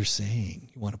what you're saying.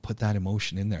 You want to put that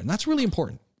emotion in there. And that's really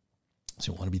important.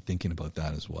 So you want to be thinking about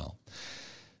that as well.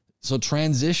 So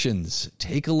transitions,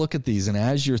 take a look at these. And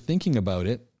as you're thinking about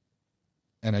it,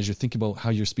 and as you're thinking about how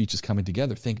your speech is coming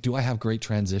together, think, do I have great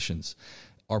transitions?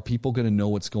 Are people going to know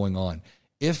what's going on?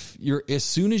 As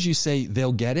soon as you say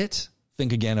they'll get it,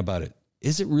 think again about it.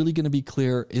 Is it really going to be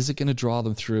clear? Is it going to draw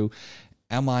them through?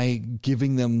 Am I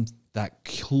giving them that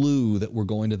clue that we're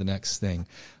going to the next thing?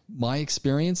 My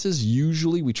experience is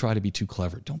usually we try to be too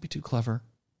clever. Don't be too clever.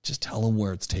 Just tell them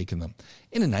where it's taking them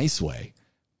in a nice way,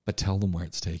 but tell them where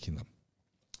it's taking them.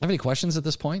 Have any questions at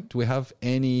this point? Do we have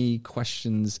any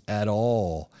questions at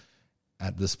all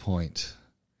at this point?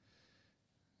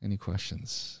 Any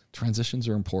questions? Transitions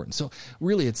are important. So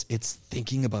really it's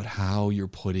thinking about how you're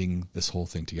putting this whole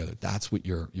thing together. That's what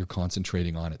you're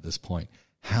concentrating on at this point.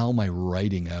 How am I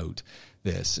writing out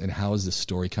this, and how is this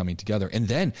story coming together? And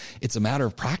then it's a matter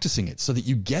of practicing it so that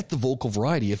you get the vocal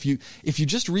variety. If you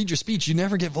just read your speech, you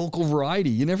never get vocal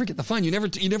variety. You never get the fun. You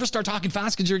never start talking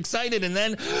fast because you're excited, and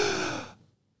then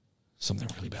something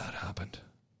really bad happened.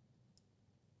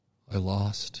 I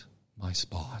lost my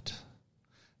spot.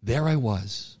 There I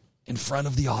was in front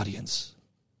of the audience.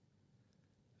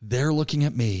 They're looking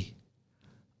at me.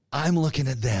 I'm looking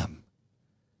at them.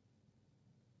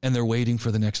 And they're waiting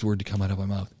for the next word to come out of my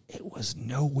mouth. It was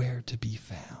nowhere to be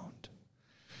found.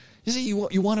 You see,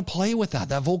 you want to play with that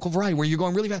vocal variety where you're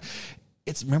going really fast.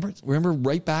 Remember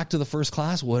right back to the first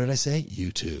class. What did I say?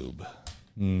 YouTube.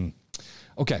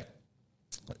 Okay.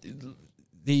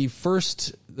 The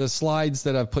slides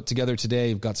that I've put together today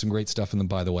have got some great stuff in them,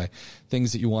 by the way.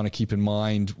 Things that you want to keep in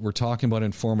mind. We're talking about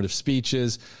informative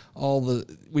speeches.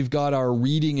 We've got our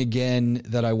reading again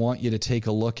that I want you to take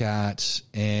a look at.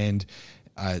 And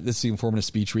this is the informative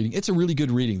speech reading. It's a really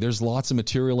good reading. There's lots of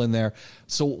material in there.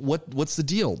 So what's the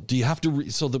deal? Do you have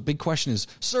to so the big question is,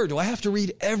 sir, do I have to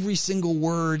read every single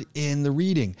word in the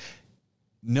reading?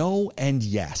 No and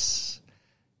yes.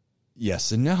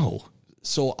 Yes and no.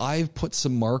 So I've put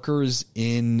some markers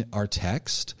in our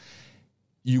text.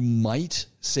 You might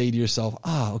say to yourself,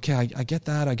 okay, I get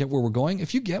that. I get where we're going.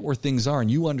 If you get where things are and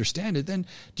you understand it, then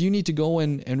do you need to go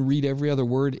and read every other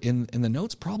word in the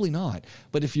notes? Probably not.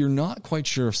 But if you're not quite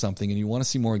sure of something and you want to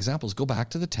see more examples, go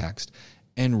back to the text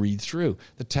and read through.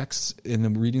 The texts in the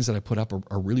readings that I put up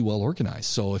are really well organized.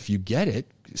 So if you get it,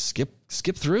 skip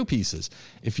through pieces.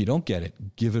 If you don't get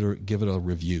it, give it a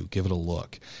review, give it a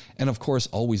look. And of course,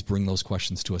 always bring those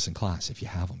questions to us in class if you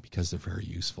have them, because they're very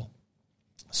useful.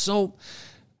 So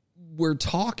we're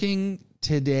talking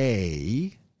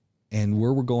today, and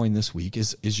where we're going this week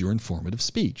is your informative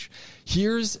speech.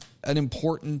 Here's an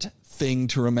important thing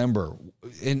to remember,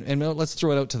 and let's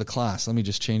throw it out to the class. Let me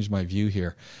just change my view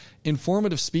here.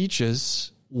 Informative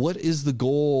speeches, what is the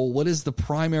goal? What is the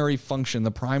primary function,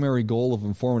 the primary goal of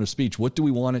informative speech? What do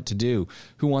we want it to do?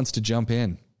 Who wants to jump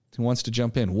in?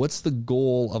 What's the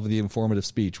goal of the informative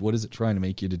speech? What is it trying to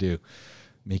make you to do?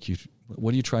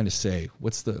 What are you trying to say?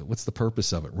 What's the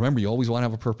purpose of it? Remember, you always want to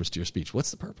have a purpose to your speech. What's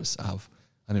the purpose of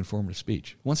an informative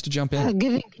speech? Who wants to jump in?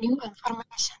 Giving new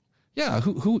information. Yeah,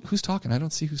 who's talking? I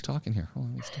don't see who's talking here.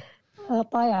 Hold on,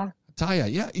 Taya.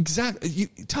 Taya, yeah, exactly.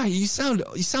 Taya, you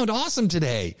sound awesome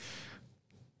today.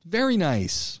 Very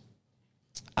nice.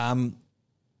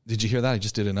 Did you hear that? I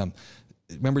just did an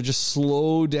Remember, just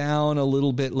slow down a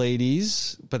little bit,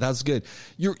 ladies. But that's good.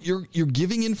 You're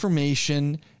giving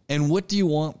information, and what do you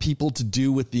want people to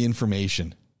do with the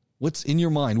information? What's in your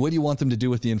mind? What do you want them to do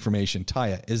with the information?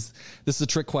 Taya, this is a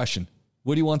trick question.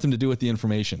 What do you want them to do with the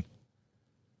information?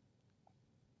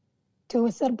 To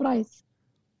a surprise.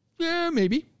 Yeah,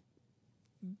 maybe.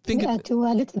 To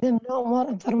let them know more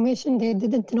information they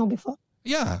didn't know before.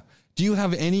 Yeah. Do you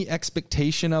have any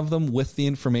expectation of them with the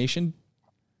information?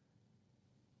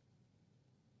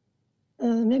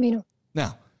 Maybe no.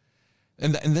 Now,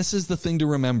 and this is the thing to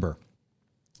remember.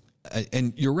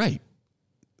 And you're right.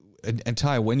 And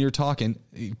Ty, when you're talking,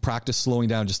 practice slowing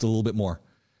down just a little bit more.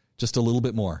 Just a little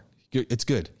bit more. It's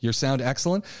good. Your sound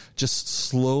excellent. Just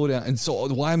slow down. And so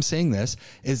why I'm saying this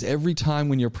is every time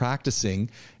when you're practicing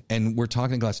and we're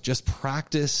talking in class, just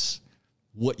practice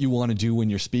what you want to do when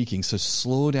you're speaking. So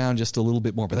slow down just a little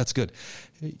bit more, but that's good.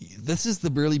 This is the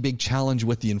really big challenge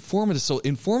with the informative. So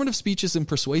informative speeches and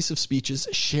persuasive speeches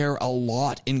share a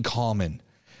lot in common.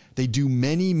 They do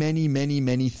many, many, many,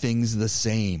 many things the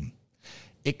same,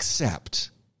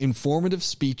 except informative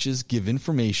speeches give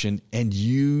information and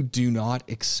you do not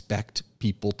expect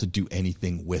people to do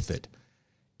anything with it.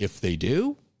 If they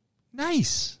do,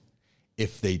 nice.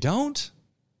 If they don't,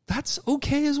 that's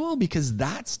okay as well, because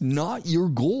that's not your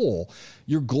goal.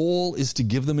 Your goal is to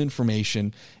give them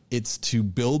information. It's to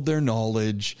build their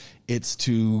knowledge. It's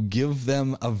to give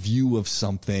them a view of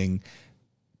something,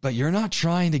 but you're not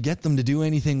trying to get them to do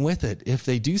anything with it. If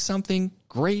they do something,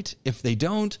 great. If they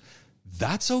don't,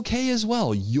 that's okay as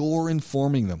well. You're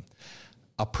informing them.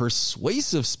 A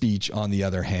persuasive speech, on the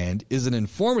other hand, is an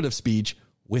informative speech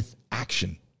with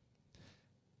action.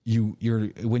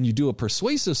 When you do a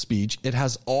persuasive speech, it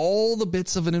has all the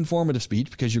bits of an informative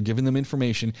speech because you're giving them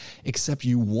information, except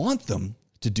you want them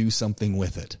to do something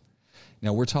with it.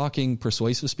 Now, we're talking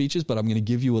persuasive speeches, but I'm going to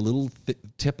give you a little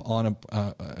tip on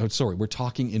we're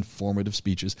talking informative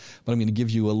speeches, but I'm going to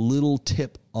give you a little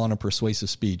tip on a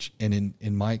persuasive speech. And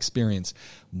in my experience,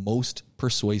 most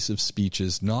persuasive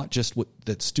speeches, not just what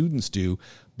that students do,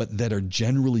 but that are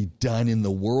generally done in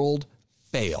the world,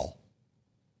 fail.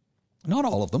 Not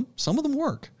all of them. Some of them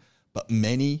work, but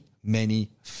many, many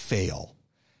fail.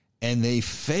 And they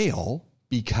fail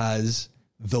because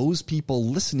those people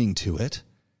listening to it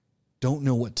don't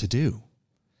know what to do.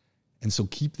 And so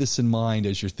keep this in mind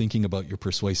as you're thinking about your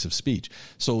persuasive speech.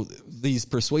 So these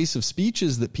persuasive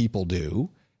speeches that people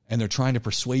do, and they're trying to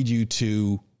persuade you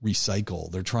to recycle.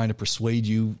 They're trying to persuade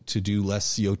you to do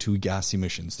less CO2 gas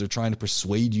emissions. They're trying to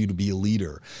persuade you to be a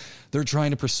leader. They're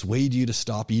trying to persuade you to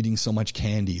stop eating so much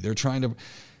candy. They're trying to,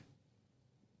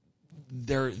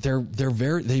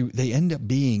 they end up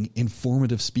being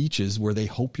informative speeches where they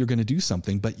hope you're going to do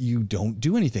something, but you don't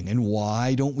do anything. And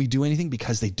why don't we do anything?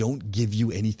 Because they don't give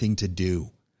you anything to do.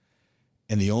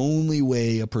 And the only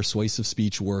way a persuasive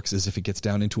speech works is if it gets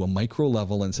down into a micro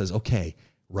level and says, okay,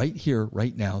 right here,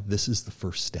 right now, this is the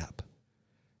first step.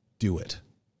 Do it.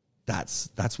 That's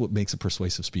what makes a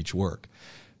persuasive speech work.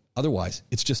 Otherwise,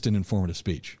 it's just an informative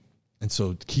speech. And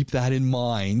so keep that in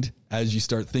mind as you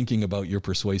start thinking about your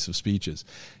persuasive speeches.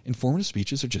 Informative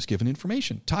speeches are just giving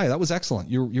information. Ty, that was excellent.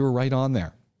 You were right on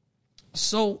there.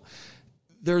 So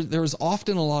there's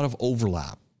often a lot of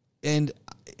overlap. And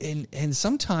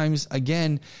sometimes,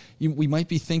 again, we might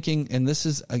be thinking, and this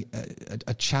is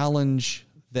a challenge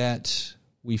that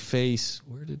we face.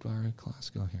 Where did our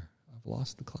class go here? I've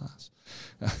lost the class.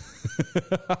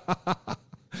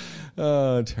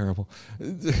 Oh, terrible.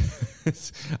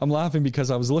 I'm laughing because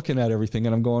I was looking at everything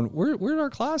and I'm going, where did our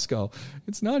class go?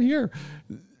 It's not here.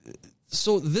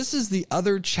 So this is the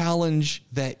other challenge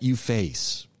that you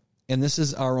face. And this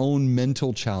is our own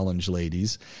mental challenge,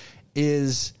 ladies,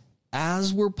 is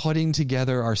as we're putting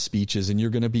together our speeches, and you're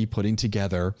going to be putting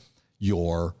together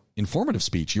your informative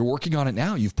speech. You're working on it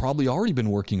now. You've probably already been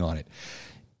working on it.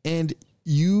 And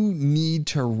you need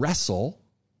to wrestle.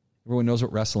 Everyone knows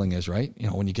what wrestling is, right? You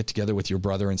know, when you get together with your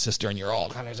brother and sister and you're all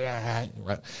kind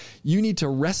of, you need to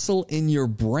wrestle in your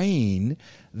brain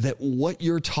that what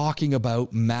you're talking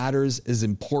about matters, is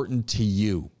important to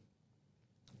you.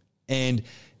 And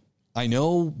I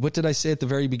know, what did I say at the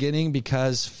very beginning?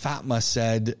 Because Fatma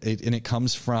said, and it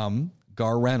comes from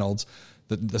Gar Reynolds,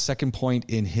 the second point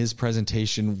in his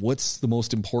presentation, what's the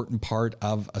most important part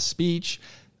of a speech?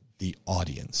 The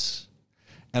audience.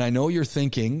 And I know you're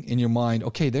thinking in your mind,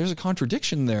 okay, there's a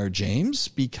contradiction there, James,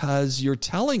 because you're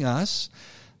telling us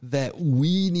that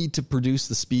we need to produce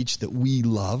the speech that we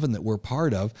love and that we're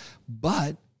part of,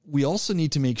 but we also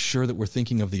need to make sure that we're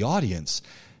thinking of the audience.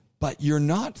 But you're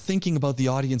not thinking about the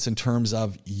audience in terms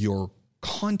of your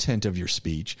content of your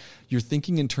speech. You're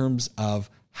thinking in terms of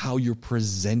how you're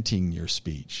presenting your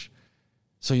speech.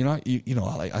 So you're not, you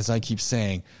know, as I keep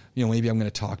saying, you know, maybe I'm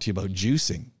going to talk to you about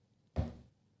juicing.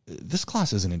 This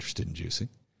class isn't interested in juicing.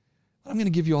 I'm going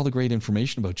to give you all the great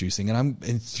information about juicing.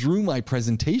 And through my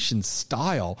presentation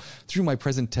style, through my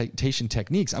presentation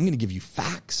techniques, I'm going to give you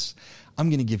facts. I'm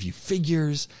going to give you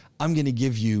figures. I'm going to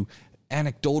give you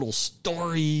anecdotal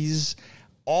stories,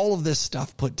 all of this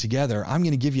stuff put together. I'm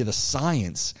going to give you the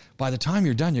science. By the time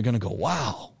you're done, you're going to go,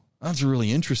 wow, that's really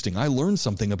interesting. I learned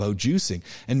something about juicing.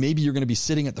 And maybe you're going to be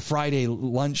sitting at the Friday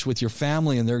lunch with your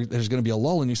family and there's going to be a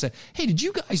lull and you say, hey, did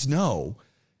you guys know?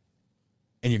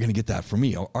 And you're going to get that from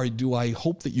me. Or do I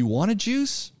hope that you want to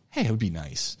juice? Hey, it would be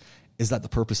nice. Is that the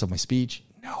purpose of my speech?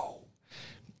 No.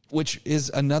 Which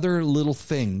is another little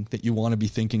thing that you want to be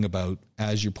thinking about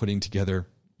as you're putting together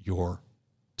your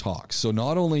talk. So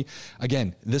not only,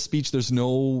 again, this speech, there's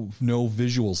no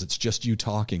visuals. It's just you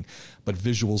talking, but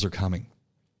visuals are coming.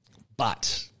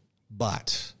 But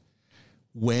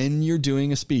when you're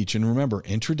doing a speech, and remember,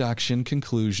 introduction,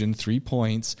 conclusion, 3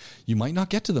 points, you might not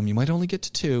get to them. You might only get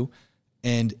to 2,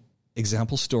 and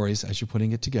example stories as you're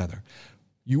putting it together.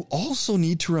 You also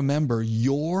need to remember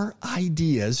your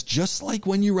ideas, just like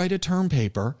when you write a term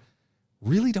paper,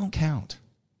 really don't count.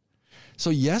 So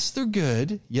yes, they're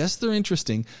good. Yes, they're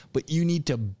interesting, but you need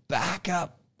to back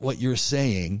up what you're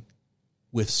saying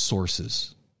with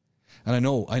sources. And I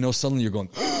know suddenly you're going,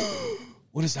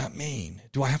 what does that mean?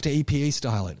 Do I have to APA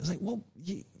style it? It's like, well,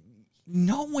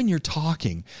 not when you're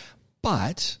talking,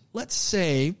 but let's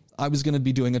say I was going to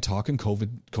be doing a talk on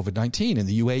COVID-19 in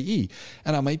the UAE.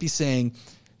 And I might be saying,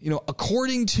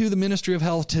 according to the Ministry of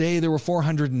Health today, there were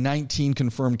 419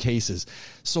 confirmed cases.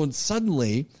 So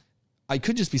suddenly I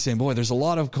could just be saying, boy, there's a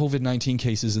lot of COVID-19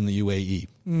 cases in the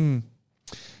UAE.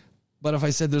 But if I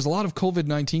said there's a lot of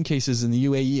COVID-19 cases in the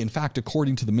UAE, in fact,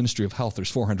 according to the Ministry of Health,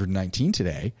 there's 419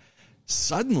 today,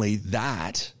 suddenly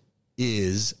that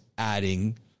is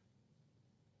adding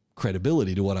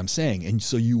credibility to what I'm saying. And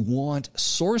so you want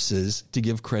sources to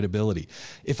give credibility.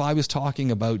 If I was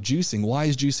talking about juicing, why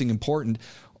is juicing important?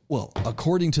 Well,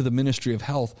 according to the Ministry of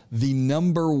Health, the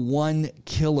number one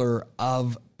killer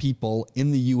of people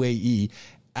in the UAE,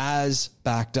 as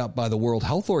backed up by the World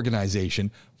Health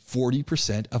Organization,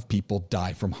 40% of people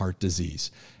die from heart disease.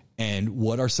 And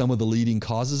what are some of the leading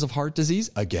causes of heart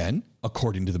disease? Again,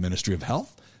 according to the Ministry of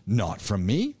Health, not from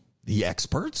me, the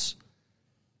experts.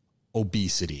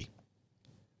 Obesity,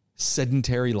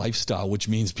 sedentary lifestyle, which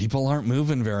means people aren't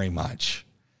moving very much,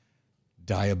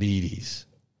 diabetes.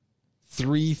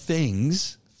 Three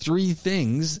things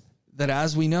that,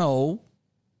 as we know,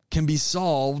 can be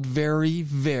solved very,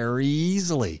 very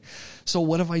easily. So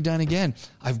what have I done again?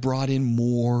 I've brought in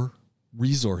more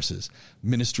resources.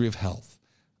 Ministry of Health.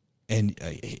 And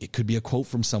it could be a quote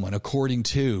from someone. According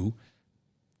to,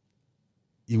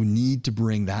 you need to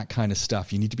bring that kind of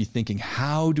stuff. You need to be thinking,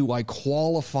 how do I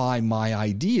qualify my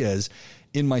ideas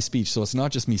in my speech? So it's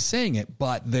not just me saying it,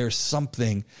 but there's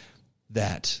something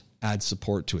that adds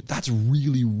support to it. That's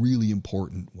really, really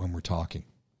important when we're talking.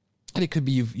 And it could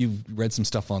be you've read some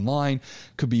stuff online.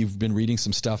 Could be you've been reading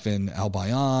some stuff in Al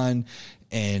Bayan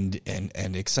and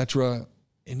et cetera.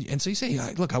 And so you say,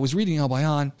 look, I was reading Al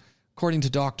Bayan. According to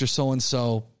Dr.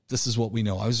 So-and-so, this is what we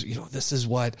know. This is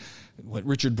what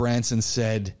Richard Branson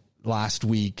said last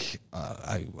week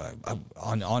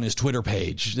on his Twitter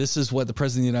page. This is what the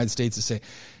President of the United States is saying.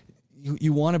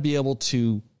 You want to be able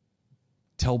to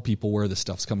tell people where the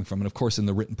stuff's coming from. And of course, in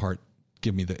the written part,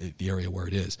 give me the area where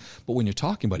it is. But when you're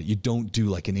talking about it, you don't do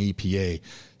like an APA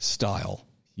style.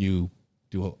 You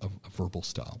do a verbal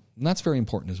style. And that's very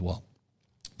important as well.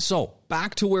 So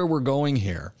back to where we're going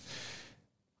here.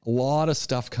 A lot of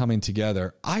stuff coming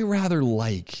together. I rather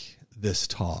like this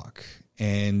talk.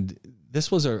 And this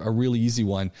was a really easy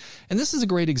one. And this is a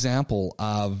great example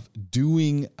of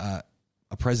doing a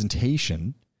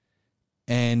presentation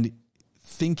and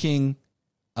thinking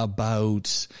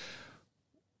about,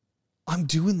 I'm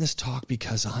doing this talk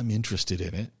because I'm interested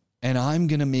in it, and I'm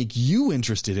going to make you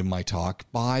interested in my talk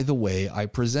by the way I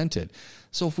present it.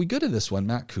 So if we go to this one,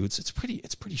 Matt Coots, it's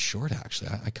pretty short actually.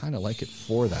 I kind of like it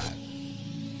for that.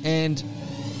 And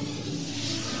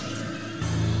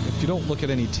if you don't look at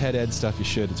any TED Ed stuff, you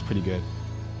should. It's pretty good.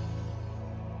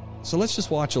 So let's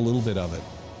just watch a little bit of it.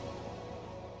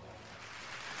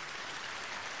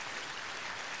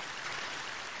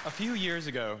 A few years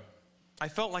ago, I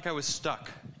felt like I was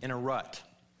stuck in a rut.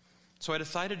 So I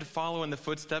decided to follow in the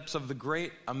footsteps of the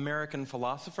great American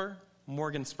philosopher,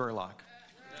 Morgan Spurlock,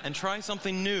 and try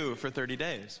something new for 30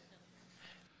 days.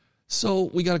 So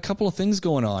we got a couple of things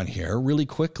going on here really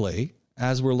quickly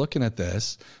as we're looking at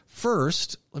this.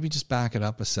 First, let me just back it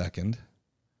up a second.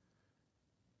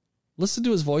 Listen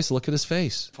to his voice, look at his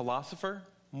face. Philosopher,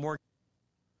 Morgan.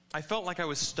 I felt like I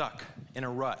was stuck in a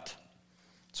rut.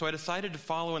 So I decided to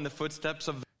follow in the footsteps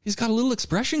of... He's got a little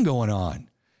expression going on.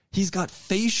 He's got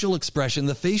facial expression.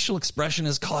 The facial expression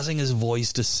is causing his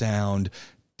voice to sound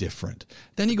different.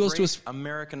 Then he goes to his...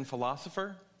 American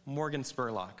philosopher, Morgan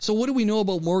Spurlock. So what do we know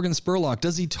about Morgan Spurlock?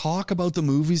 Does he talk about the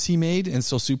movies he made? And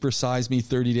so Super Size Me,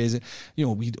 30 Days... You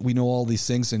know, we know all these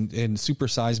things. And Super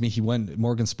Size Me,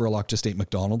 Morgan Spurlock just ate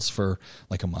McDonald's for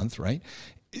like a month, right?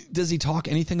 Does he talk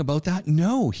anything about that?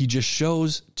 No, he just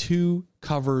shows two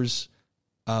covers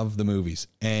of the movies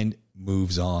and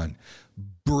moves on.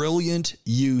 Brilliant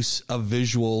use of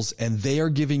visuals, and they are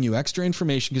giving you extra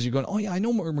information because you're going, oh yeah, I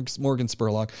know Morgan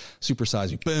Spurlock, Super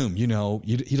Size Me. Boom, you know,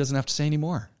 he doesn't have to say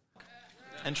anymore.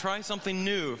 And try something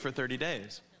new for 30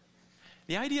 days.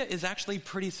 The idea is actually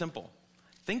pretty simple.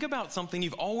 Think about something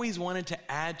you've always wanted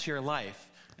to add to your life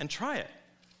and try it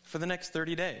for the next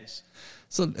 30 days.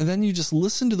 So, and then you just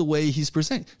listen to the way he's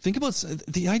presenting. Think about,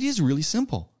 the idea is really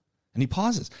simple. And he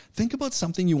pauses. Think about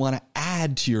something you want to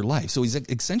add to your life. So he's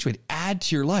accentuated, add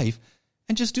to your life,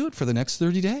 and just do it for the next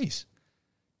 30 days.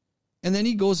 And then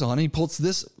he goes on and he puts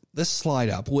this this slide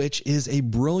up, which is a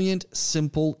brilliant,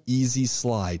 simple, easy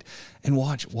slide. And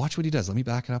watch what he does. Let me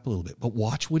back it up a little bit, but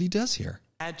watch what he does here.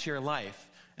 Add to your life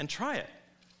and try it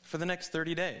for the next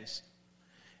 30 days.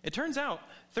 It turns out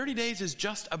 30 days is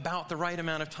just about the right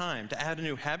amount of time to add a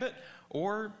new habit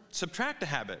or subtract a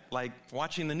habit, like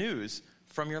watching the news,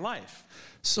 from your life.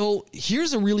 So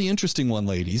here's a really interesting one,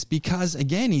 ladies, because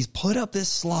again, he's put up this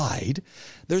slide.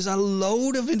 There's a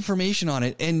load of information on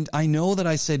it. And I know that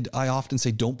I often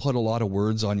say, don't put a lot of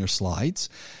words on your slides,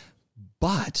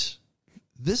 but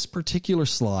this particular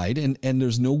slide, and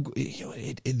there's no,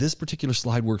 this particular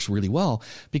slide works really well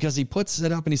because he puts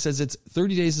it up and he says it's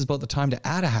 30 days is about the time to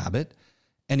add a habit.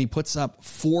 And he puts up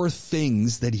 4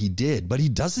 things that he did, but he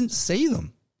doesn't say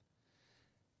them.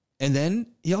 And then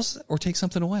he also, or take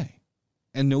something away.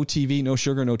 And no TV, no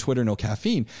sugar, no Twitter, no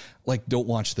caffeine. Like, don't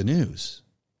watch the news.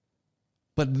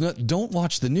 But don't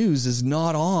watch the news is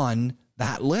not on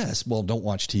that list. Well, don't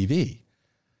watch TV.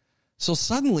 So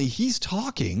suddenly he's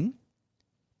talking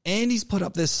and he's put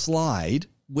up this slide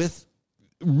with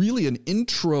really an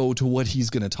intro to what he's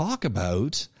going to talk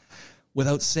about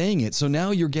without saying it. So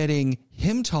now you're getting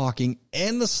him talking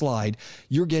and the slide.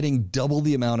 You're getting double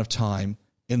the amount of time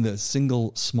in the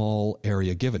single small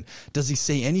area given. Does he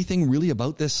say anything really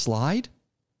about this slide?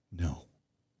 No.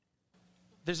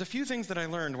 There's a few things that I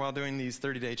learned while doing these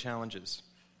 30-day challenges.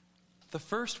 The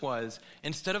first was,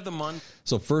 instead of the month...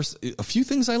 So first, a few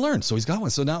things I learned. So he's got one.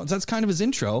 So now that's kind of his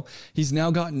intro. He's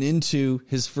now gotten into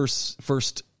his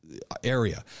first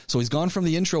area. So he's gone from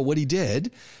the intro, what he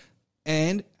did,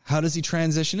 and how does he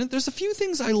transition it? There's a few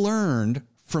things I learned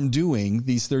from doing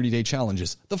these 30-day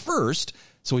challenges. The first...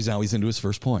 So he's into his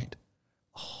first point.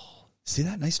 Oh, see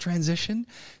that nice transition?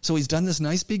 So he's done this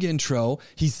nice big intro.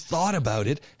 He's thought about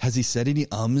it. Has he said any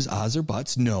ums, ahs, or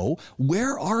buts? No.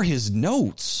 Where are his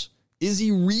notes? Is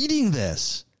he reading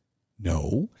this?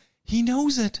 No. He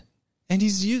knows it. And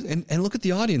he's using, and look at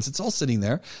the audience. It's all sitting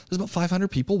there. There's about 500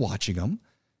 people watching him.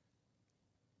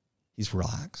 He's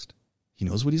relaxed. He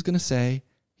knows what he's going to say.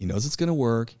 He knows it's going to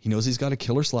work. He knows he's got a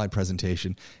killer slide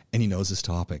presentation, and he knows his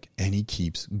topic, and he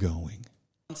keeps going.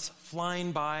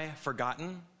 Flying by,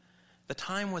 forgotten, the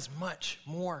time was much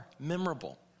more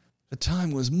memorable. The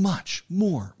time was much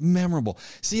more memorable.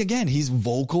 See, again, he's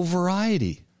vocal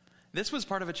variety. This was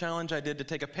part of a challenge I did to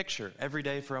take a picture every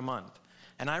day for a month.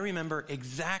 And I remember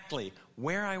exactly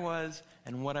where I was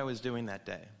and what I was doing that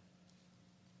day.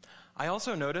 I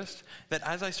also noticed that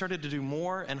as I started to do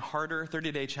more and harder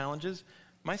 30-day challenges,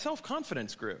 my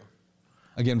self-confidence grew.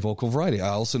 Again, vocal variety. I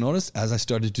also noticed as I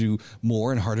started to do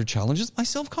more and harder challenges, my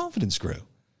self-confidence grew.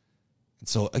 And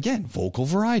so again, vocal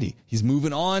variety. He's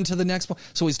moving on to the next one.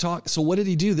 So So what did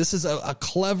he do? This is a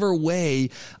clever way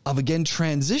of, again,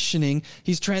 transitioning.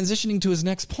 He's transitioning to his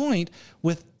next point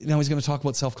with, now he's going to talk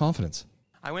about self-confidence.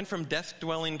 I went from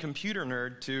desk-dwelling computer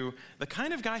nerd to the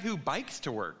kind of guy who bikes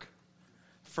to work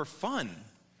for fun.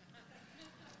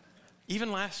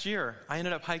 Even last year, I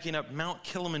ended up hiking up Mount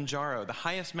Kilimanjaro, the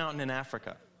highest mountain in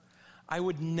Africa. I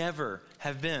would never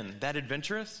have been that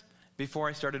adventurous before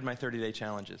I started my 30-day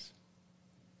challenges.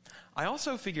 I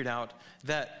also figured out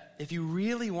that if you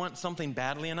really want something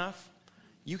badly enough,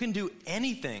 you can do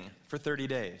anything for 30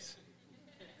 days.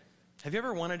 Have you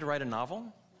ever wanted to write a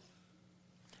novel?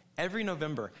 Every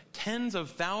November, tens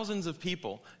of thousands of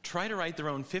people try to write their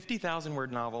own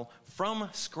 50,000-word novel from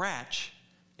scratch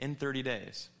in 30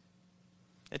 days.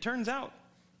 It turns out,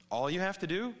 all you have to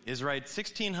do is write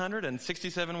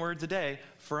 1,667 words a day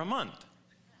for a month.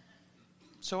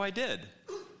 So I did.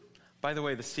 By the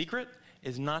way, the secret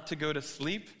is not to go to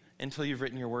sleep until you've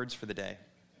written your words for the day.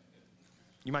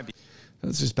 You might be...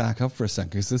 Let's just back up for a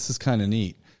second, because this is kind of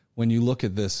neat. When you look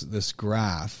at this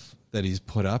graph that he's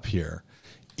put up here,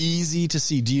 easy to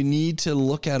see. Do you need to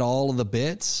look at all of the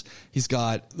bits? He's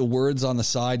got the words on the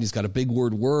side. He's got a big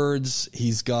word words.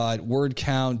 He's got word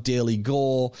count, daily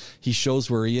goal. He shows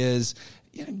where he is.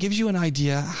 Gives you an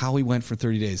idea how he went for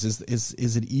 30 days.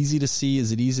 Is it easy to see?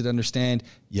 Is it easy to understand?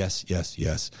 Yes, yes,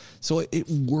 yes. So it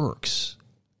works.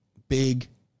 Big,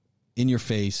 in your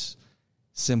face,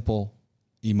 simple,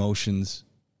 emotions.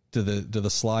 Do the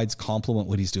slides complement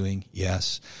what he's doing?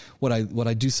 Yes. Would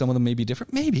I do some of them maybe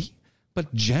different? Maybe.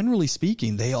 But generally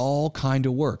speaking, they all kind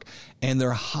of work. And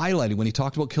they're highlighted. When he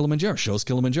talked about Kilimanjaro, shows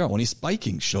Kilimanjaro. When he's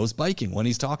biking, shows biking. When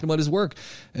he's talking about his work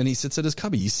and he sits at his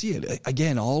cubby, you see it.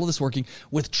 Again, all of this working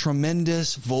with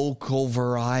tremendous vocal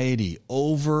variety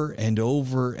over and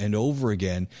over and over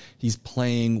again. He's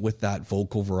playing with that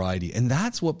vocal variety. And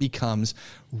that's what becomes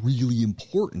really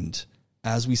important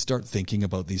as we start thinking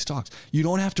about these talks. You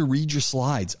don't have to read your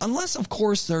slides, unless, of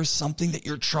course, there's something that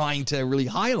you're trying to really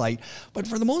highlight. But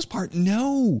for the most part,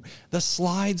 no, the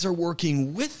slides are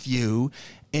working with you,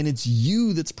 and it's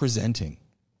you that's presenting.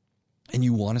 And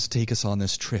you want us to take us on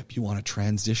this trip. You want to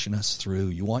transition us through.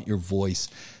 You want your voice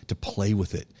to play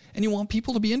with it. And you want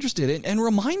people to be interested and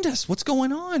remind us what's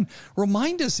going on.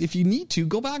 Remind us, if you need to,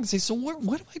 go back and say, so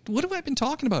what have I been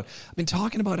talking about? I've been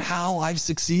talking about how I've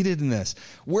succeeded in this.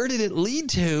 Where did it lead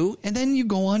to? And then you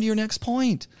go on to your next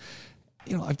point.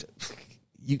 You know,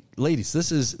 ladies,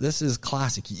 this is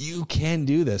classic. You can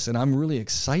do this. And I'm really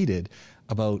excited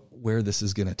about where this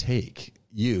is going to take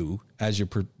you as you're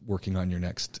working on your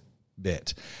next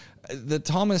bit.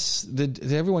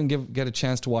 Did everyone get a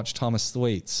chance to watch Thomas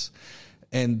Thwaites?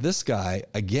 And this guy,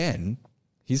 again,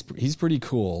 he's pretty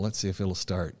cool. Let's see if it'll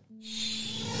start.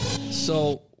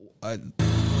 So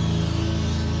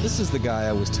this is the guy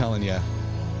I was telling you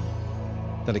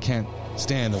that I can't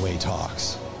stand the way he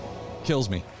talks. Kills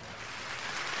me.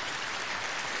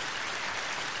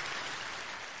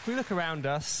 If we look around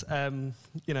us,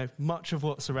 much of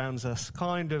what surrounds us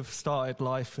kind of started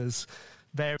life as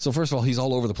So first of all, he's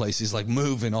all over the place. He's like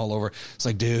moving all over. It's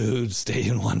like, dude, stay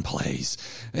in one place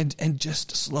and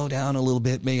just slow down a little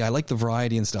bit. Maybe I like the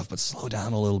variety and stuff, but slow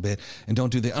down a little bit and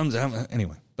don't do the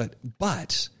anyway.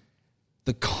 But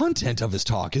the content of his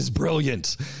talk is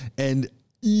brilliant and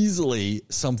easily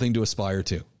something to aspire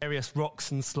to. Various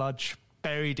rocks and sludge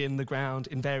buried in the ground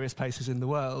in various places in the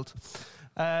world.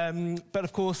 But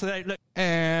of course, they look.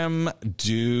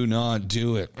 Do not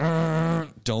do it.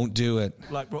 Don't do it.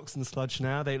 Like rocks and sludge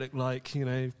now. They look like,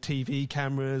 TV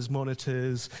cameras,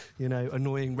 monitors,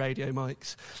 annoying radio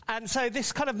mics. And so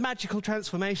this kind of magical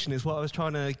transformation is what I was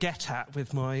trying to get at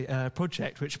with my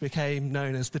project, which became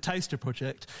known as the Toaster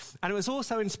Project. And it was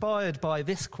also inspired by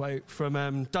this quote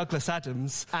from Douglas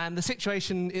Adams. And the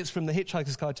situation is from The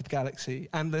Hitchhiker's Guide to the Galaxy.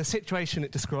 And the situation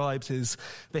it describes is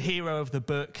the hero of the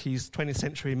book. He's a 20th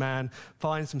century man,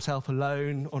 finds himself alone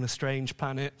on a strange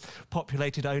planet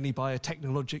populated only by a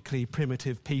technologically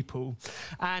primitive people,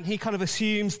 and he kind of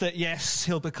assumes that yes,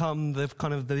 he'll become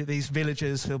these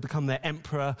villagers, he'll become their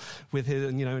emperor with his,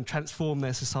 and transform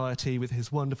their society with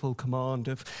his wonderful command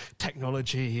of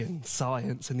technology and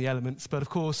science and the elements, but of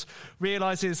course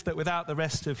realizes that without the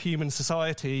rest of human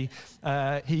society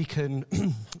he can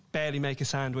barely make a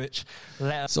sandwich.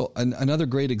 So another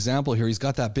great example here, he's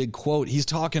got that big quote, he's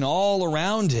talking all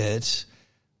around it,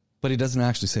 but he doesn't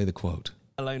actually say the quote.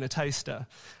 Alone a toaster.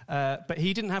 But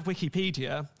he didn't have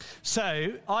Wikipedia.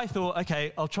 So I thought,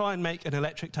 okay, I'll try and make an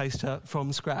electric toaster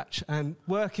from scratch. And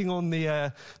working on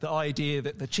the idea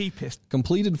that the cheapest...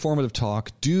 Complete informative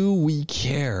talk. Do we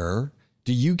care?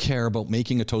 Do you care about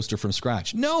making a toaster from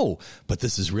scratch? No, but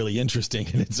this is really interesting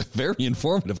and it's a very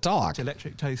informative talk.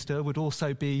 Electric toaster would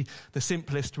also be the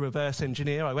simplest to reverse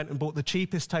engineer. I went and bought the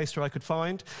cheapest toaster I could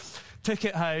find, took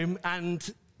it home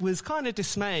and was kind of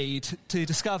dismayed to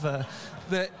discover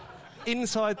that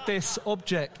inside this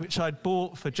object, which I'd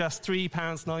bought for just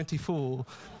 £3.94,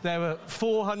 there were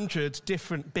 400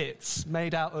 different bits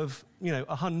made out of,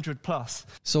 100 plus.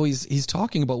 So he's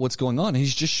talking about what's going on.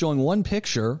 He's just showing one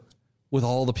picture with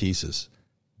all the pieces.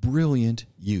 Brilliant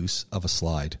use of a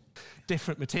slide.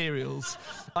 Different materials.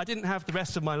 I didn't have the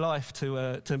rest of my life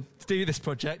to do this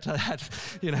project. I had,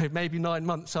 maybe 9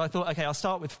 months. So I thought, okay, I'll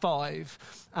start with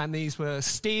 5. And these were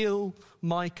steel,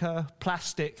 mica,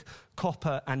 plastic,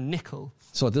 copper, and nickel.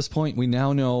 So at this point, we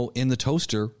now know in the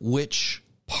toaster which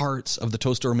parts of the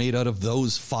toaster are made out of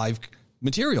those 5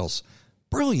 materials.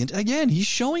 Brilliant. Again, he's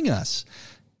showing us.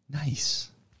 Nice.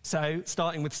 So,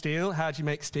 starting with steel, how do you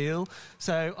make steel?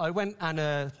 So, I went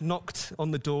and knocked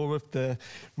on the door of the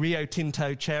Rio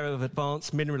Tinto Chair of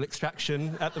Advanced Mineral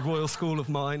Extraction at the Royal School of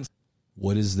Mines.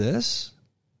 What is this?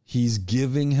 He's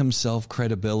giving himself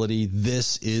credibility.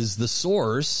 This is the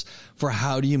source for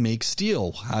how do you make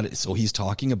steel. So he's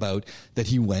talking about that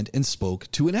he went and spoke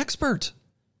to an expert.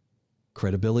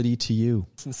 Credibility to you.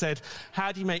 And said,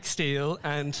 how do you make steel?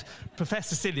 And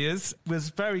Professor Cilliers was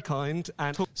very kind.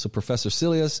 So Professor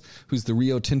Cilliers, who's the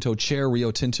Rio Tinto chair.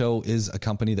 Rio Tinto is a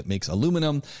company that makes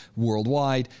aluminum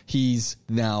worldwide. He's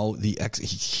now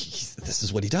this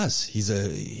is what he does.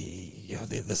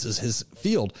 This is his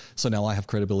field. So now I have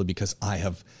credibility because I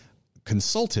have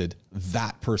consulted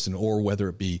that person, or whether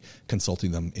it be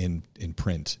consulting them in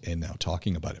print and now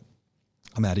talking about it.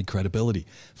 I'm adding credibility.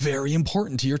 Very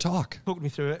important to your talk. Talked me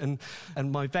through it,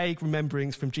 and my vague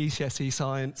rememberings from GCSE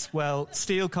science, well,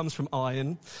 steel comes from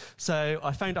iron. So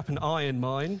I phoned up an iron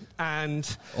mine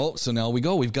and... Oh, so now we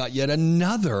go. We've got yet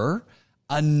another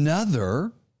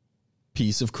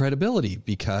piece of credibility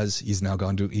because he's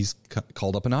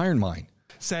called up an iron mine.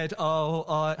 said,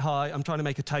 hi, I'm trying to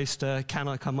make a toaster. Can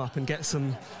I come up and get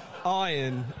some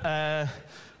iron?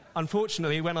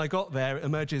 Unfortunately, when I got there, it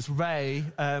emerges Ray,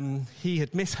 he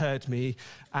had misheard me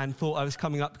and thought I was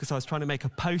coming up because I was trying to make a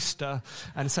poster,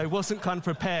 and so wasn't kind of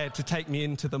prepared to take me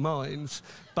into the mines.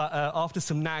 But after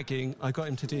some nagging, I got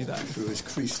him to do that. Through his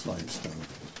creased limestone,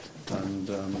 and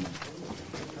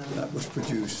that was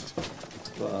produced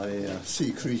by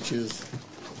sea creatures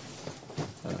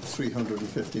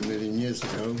 350 million years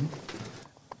ago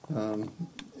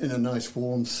in a nice,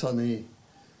 warm, sunny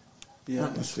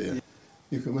atmosphere.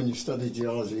 When you study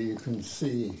geology, you can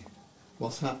see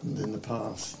what's happened in the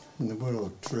past in the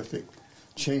world, terrific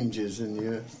changes in the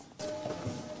Earth.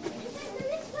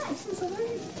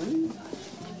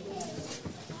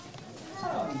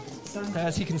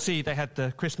 As you can see, they had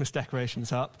the Christmas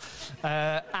decorations up.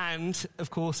 And, of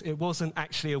course, it wasn't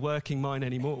actually a working mine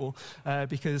anymore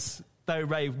because though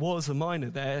Ray was a miner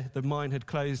there, the mine had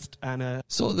closed. And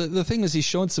So the thing is, he's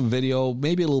showing some video,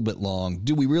 maybe a little bit long.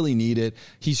 Do we really need it?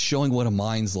 He's showing what a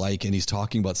mine's like, and he's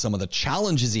talking about some of the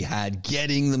challenges he had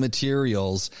getting the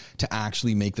materials to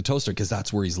actually make the toaster, because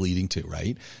that's where he's leading to,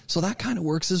 right? So that kind of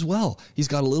works as well. He's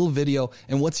got a little video,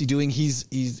 and what's he doing?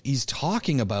 He's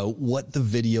talking about what the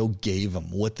video gave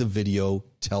him, what the video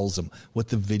tells him, what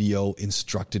the video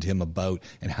instructed him about,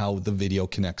 and how the video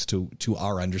connects to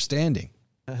our understanding.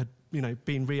 Had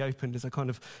been reopened as a kind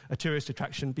of a tourist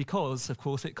attraction because, of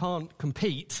course, it can't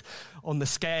compete on the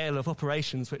scale of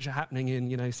operations which are happening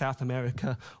in, South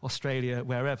America, Australia,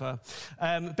 wherever.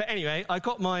 But anyway, I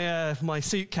got my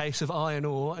suitcase of iron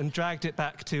ore and dragged it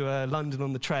back to London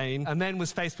on the train, and then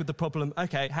was faced with the problem,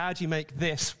 okay, how do you make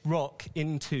this rock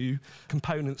into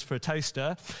components for a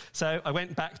toaster? So I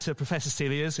went back to Professor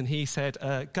Celia's, and he said,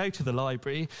 go to the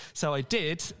library. So I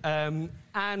did,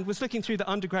 and was looking through the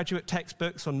undergraduate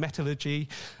textbooks on metallurgy,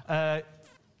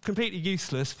 completely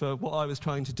useless for what I was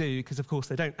trying to do, because of course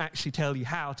they don't actually tell you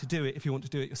how to do it if you want to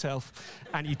do it yourself,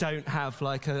 and you don't have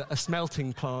like a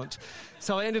smelting plant.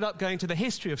 So I ended up going to the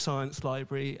History of Science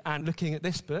library and looking at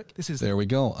this book. There we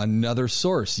go, another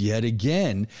source. Yet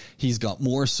again, he's got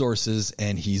more sources,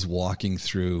 and he's walking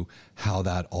through how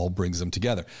that all brings them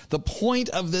together. The point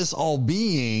of this all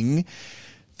being,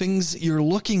 things, you're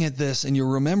looking at this and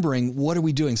you're remembering, what are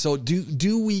we doing? So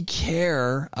do we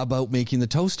care about making the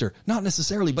toaster? Not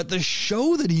necessarily, but the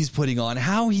show that he's putting on,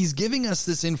 how he's giving us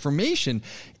this information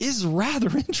is rather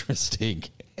interesting.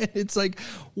 It's like,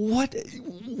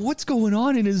 what's going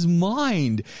on in his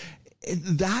mind?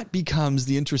 That becomes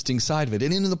the interesting side of it.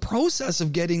 And in the process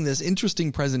of getting this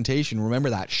interesting presentation, remember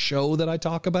that show that I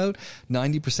talk about,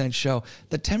 90% show,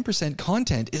 the 10%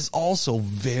 content is also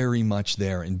very much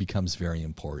there and becomes very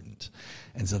important.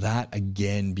 And so that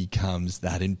again becomes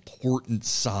that important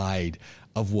side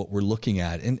of what we're looking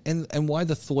at, and why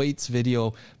the Thwaites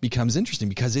video becomes interesting,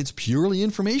 because it's purely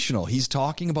informational. He's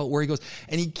talking about where he goes,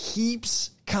 and he keeps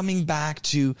coming back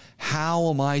to, how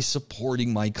am I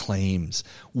supporting my claims?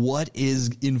 What is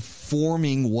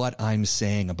informing what I'm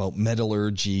saying about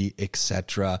metallurgy,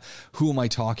 etc.? Who am I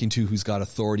talking to? Who's got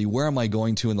authority? Where am I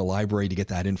going to in the library to get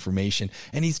that information?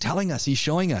 And he's telling us, he's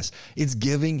showing us, it's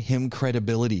giving him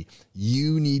credibility.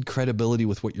 You need credibility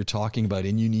with what you're talking about,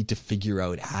 and you need to figure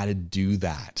out how to do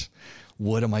that.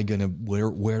 What am I going to,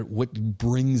 what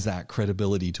brings that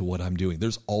credibility to what I'm doing?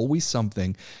 There's always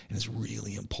something, and it's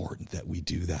really important that we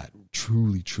do that.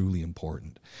 Truly, truly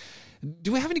important.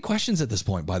 Do we have any questions at this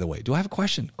point, by the way? Do I have a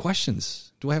question?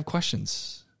 Questions? Do I have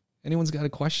questions? Anyone's got a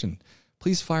question?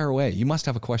 Please fire away. You must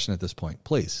have a question at this point.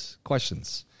 Please.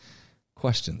 Questions.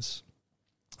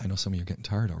 I know some of you are getting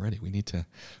tired already. We're going to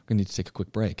need to take a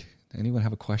quick break. Anyone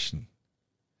have a question?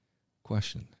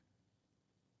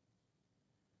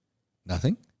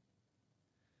 Nothing?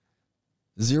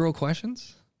 Zero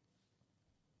questions?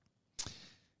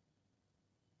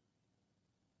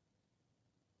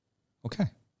 Okay.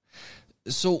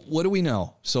 So what do we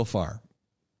know so far?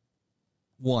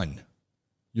 1,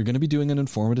 you're going to be doing an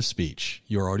informative speech.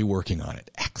 You're already working on it.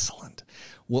 Excellent.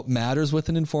 What matters with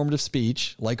an informative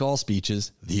speech, like all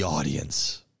speeches, the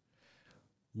audience.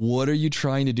 What are you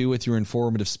trying to do with your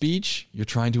informative speech? You're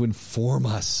trying to inform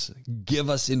us, give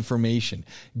us information,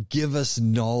 give us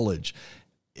knowledge,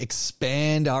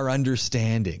 expand our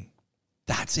understanding.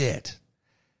 That's it.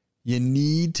 You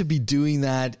need to be doing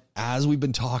that, as we've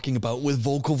been talking about, with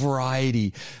vocal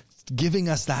variety, giving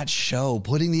us that show,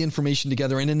 putting the information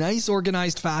together in a nice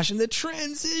organized fashion that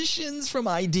transitions from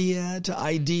idea to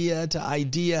idea to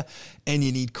idea, and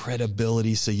you need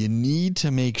credibility. So you need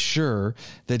to make sure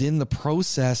that in the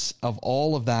process of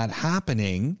all of that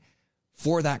happening,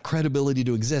 for that credibility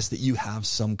to exist, that you have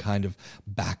some kind of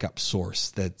backup source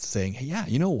that's saying, hey, yeah,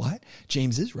 you know what?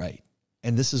 James is right.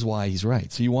 And this is why he's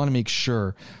right. So you want to make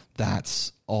sure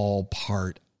that's all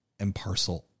part and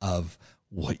parcel of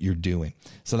what you're doing.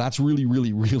 So that's really,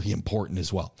 really, really important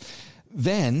as well.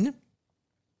 Then,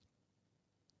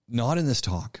 not in this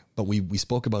talk, but we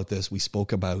spoke about this. We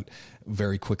spoke about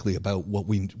very quickly about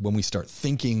when we start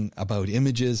thinking about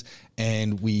images,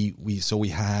 and we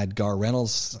had Gar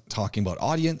Reynolds talking about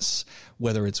audience,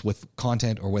 whether it's with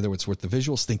content or whether it's with the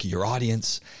visuals. Think of your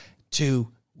audience.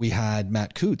 2, we had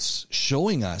Matt Coots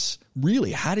showing us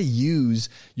really how to use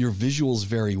your visuals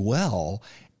very well.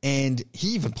 And he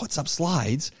even puts up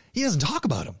slides. He doesn't talk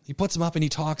about them. He puts them up and he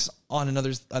talks on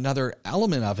another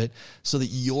element of it so that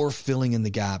you're filling in the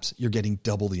gaps. You're getting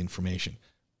double the information.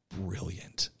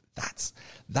 Brilliant.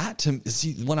 That to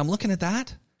see when I'm looking at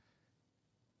that.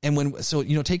 And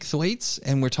take Thwaites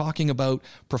and we're talking about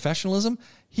professionalism.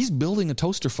 He's building a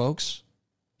toaster, folks.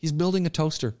 He's building a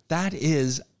toaster. That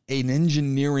is an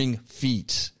engineering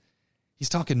feat. He's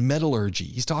talking metallurgy.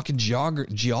 He's talking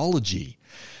geology.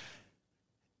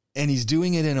 And he's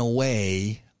doing it in a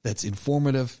way that's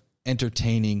informative,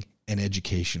 entertaining, and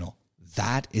educational.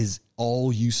 That is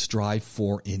all you strive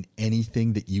for in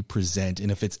anything that you present.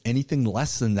 And if it's anything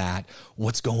less than that,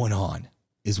 what's going on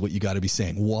is what you got to be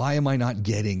saying. Why am I not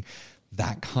getting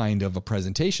that kind of a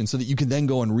presentation? So that you can then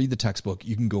go and read the textbook.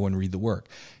 You can go and read the work.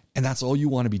 And that's all you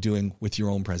want to be doing with your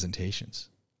own presentations,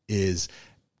 is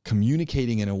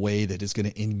communicating in a way that is going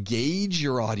to engage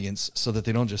your audience so that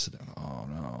they don't just, oh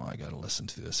no, I got to listen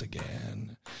to this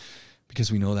again,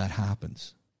 because we know that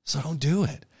happens. So don't do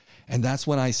it. And that's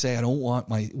when I say,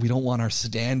 we don't want our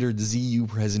standard ZU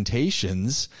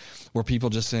presentations where people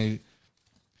just say,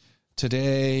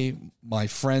 today, my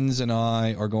friends and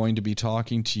I are going to be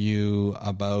talking to you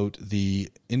about the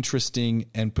interesting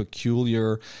and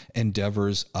peculiar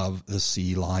endeavors of the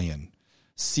sea lion.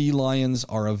 Sea lions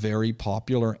are a very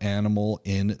popular animal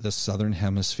in the Southern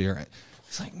Hemisphere.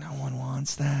 It's like, no one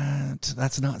wants that.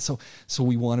 That's not so. So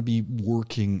we want to be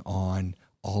working on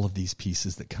all of these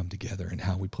pieces that come together and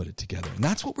how we put it together. And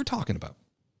that's what we're talking about.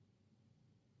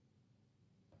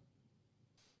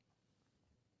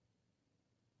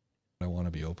 I want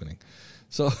to be opening.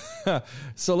 So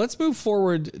let's move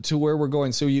forward to where we're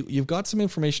going. So you've got some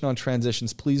information on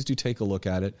transitions. Please do take a look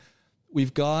at it.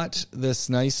 We've got this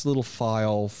nice little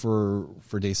file for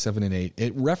day 7 and 8.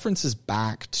 It references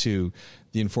back to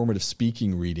the informative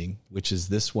speaking reading, which is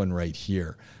this one right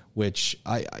here, which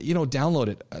I download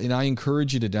it, and I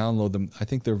encourage you to download them. I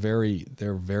think they're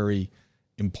very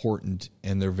important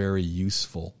and they're very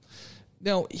useful.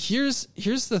 Now, here's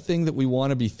the thing that we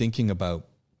want to be thinking about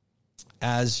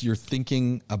as you're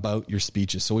thinking about your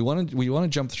speeches. So we want to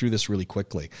jump through this really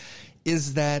quickly.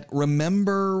 Is that,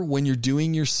 remember when you're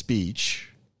doing your speech,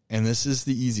 and this is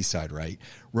the easy side, right?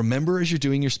 Remember as you're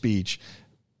doing your speech,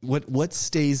 what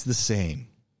stays the same?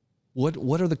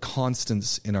 What are the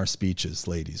constants in our speeches,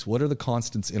 ladies? What are the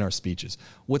constants in our speeches?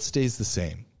 What stays the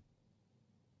same?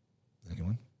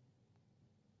 Anyone?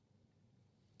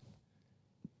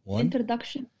 One?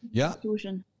 Introduction. Yeah.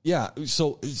 Conclusion. Yeah.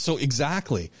 So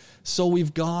exactly. So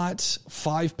we've got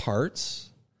 5 parts.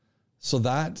 So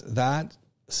that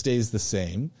stays the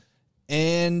same.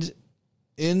 And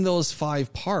in those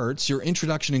 5 parts, your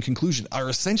introduction and conclusion are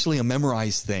essentially a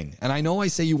memorized thing. And I know I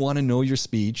say you want to know your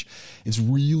speech. It's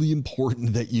really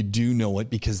important that you do know it,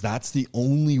 because that's the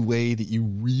only way that you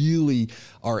really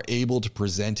are able to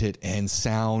present it and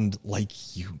sound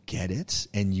like you get it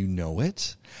and you know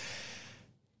it.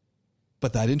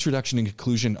 But that introduction and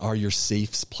conclusion are your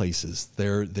safe places.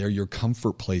 They're your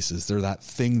comfort places. They're that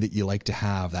thing that you like to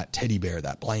have, that teddy bear,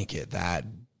 that blanket, that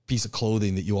piece of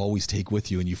clothing that you always take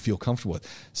with you and you feel comfortable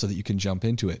with, so that you can jump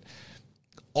into it.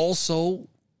 Also,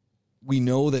 we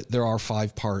know that there are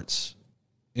 5 parts: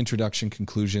 introduction,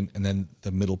 conclusion, and then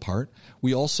the middle part.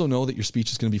 We also know that your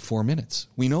speech is going to be 4 minutes.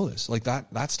 We know this. Like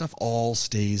that stuff all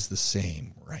stays the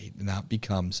same, right? And that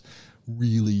becomes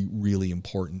really, really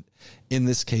important. In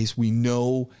this case,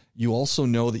 you also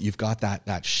know that you've got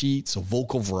that sheet. So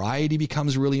vocal variety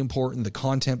becomes really important. The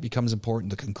content becomes important.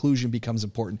 The conclusion becomes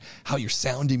important. How you're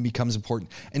sounding becomes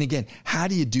important. And again, how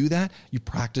do you do that? You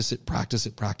practice it, practice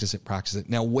it, practice it, practice it.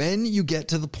 Now, when you get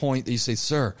to the point that you say,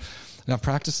 sir, and I've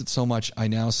practiced it so much,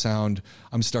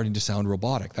 I'm starting to sound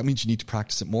robotic. That means you need to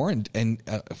practice it more and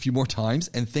a few more times,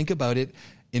 and think about it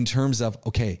in terms of,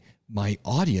 okay, my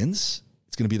audience,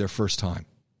 it's going to be their first time.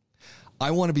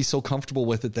 I want to be so comfortable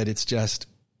with it that it's just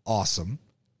awesome.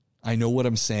 I know what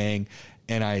I'm saying,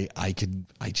 and I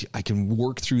can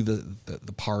work through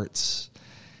the parts.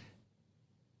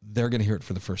 they're going to hear it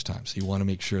for the first time. So you want to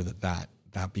make sure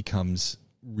that becomes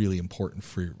really important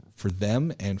for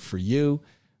them and for you.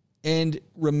 And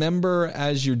remember,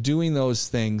 as you're doing those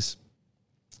things,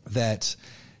 that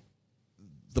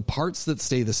the parts that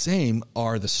stay the same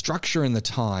are the structure and the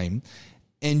time,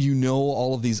 and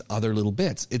all of these other little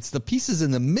bits. It's the pieces in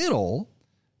the middle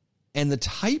and the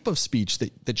type of speech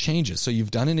that changes. So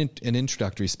you've done an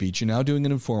introductory speech. You're now doing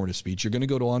an informative speech. You're going to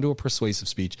go on to a persuasive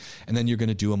speech, and then you're going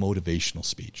to do a motivational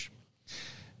speech.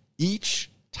 Each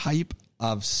type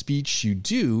of speech you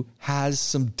do has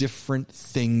some different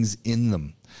things in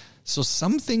them. So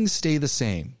some things stay the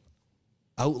same.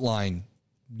 Outline.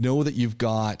 Know that you've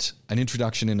got an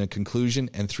introduction and a conclusion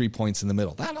and 3 points in the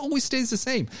middle. That always stays the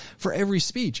same for every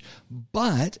speech.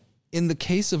 But in the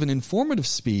case of an informative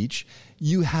speech,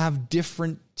 you have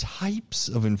different types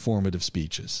of informative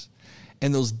speeches.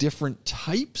 And those different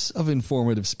types of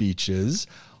informative speeches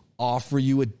offer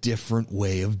you a different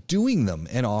way of doing them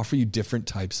and offer you different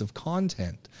types of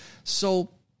content. So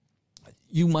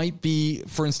you might be,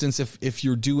 for instance, if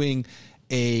you're doing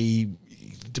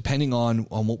depending on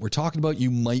what we're talking about, you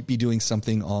might be doing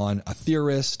something on a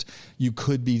theorist. You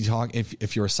could be talking,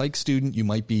 if you're a psych student, you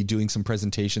might be doing some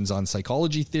presentations on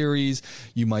psychology theories.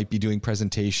 You might be doing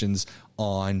presentations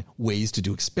on ways to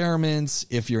do experiments.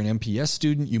 If you're an MPS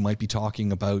student, you might be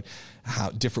talking about how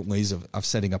different ways of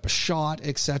setting up a shot,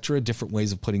 etc., different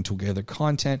ways of putting together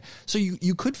content. So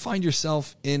you could find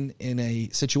yourself in a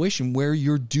situation where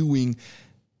you're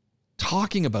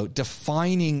talking about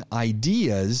defining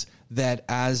ideas that,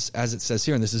 as it says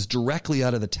here, and this is directly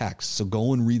out of the text, so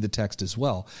go and read the text as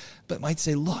well, but might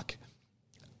say, look,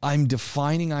 I'm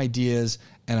defining ideas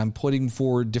and I'm putting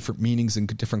forward different meanings and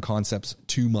different concepts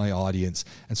to my audience,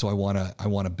 and so I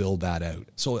want to build that out.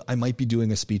 So I might be doing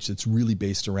a speech that's really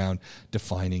based around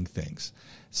defining things.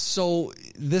 So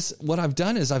what I've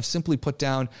done is I've simply put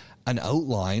down an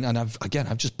outline, and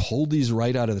I've just pulled these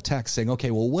right out of the text, saying,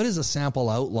 okay, well, what is a sample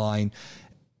outline?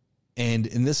 And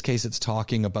in this case, it's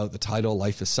talking about the title,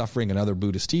 Life is Suffering and Other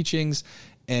Buddhist Teachings.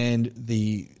 And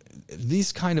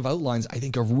these kind of outlines, I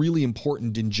think, are really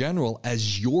important in general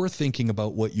as you're thinking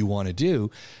about what you want to do.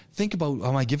 Think about,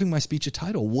 am I giving my speech a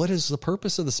title? What is the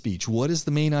purpose of the speech? What is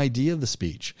the main idea of the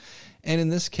speech? And in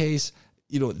this case,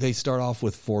 they start off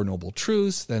with 4 noble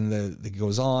truths, then it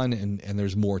goes on and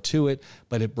there's more to it,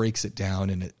 but it breaks it down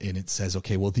and it says,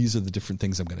 okay, well, these are the different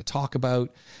things I'm going to talk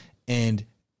about. And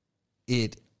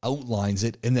it outlines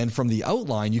it, and then from the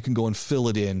outline you can go and fill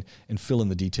it in and fill in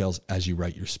the details as you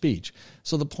write your speech.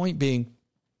 So the point being,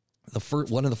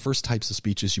 one of the first types of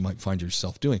speeches you might find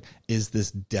yourself doing is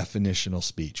this definitional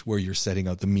speech, where you're setting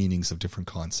out the meanings of different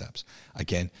concepts.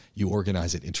 Again, you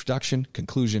organize it: introduction,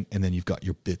 conclusion, and then you've got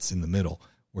your bits in the middle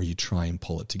where you try and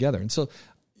pull it together. And so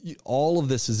all of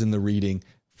this is in the reading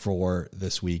for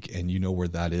this week, and you know where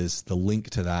that is. The link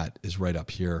to that is right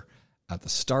up here at the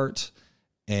start.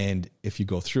 And if you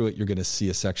go through it, you're going to see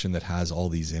a section that has all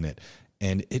these in it.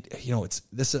 And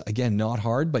this is, again, not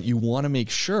hard, but you want to make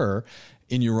sure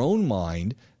in your own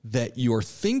mind that you're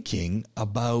thinking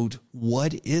about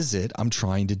what is it I'm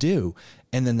trying to do.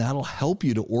 And then that'll help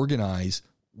you to organize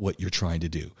what you're trying to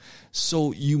do.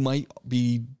 So you might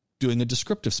be doing a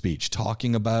descriptive speech,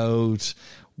 talking about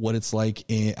what it's like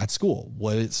at school,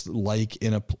 what it's like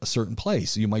in a certain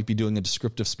place. You might be doing a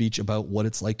descriptive speech about what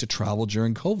it's like to travel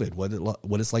during COVID,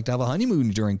 what it's like to have a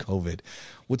honeymoon during COVID,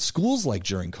 what school's like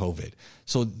during COVID.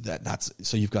 So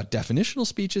so you've got definitional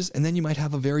speeches, and then you might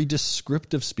have a very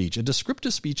descriptive speech. A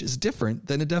descriptive speech is different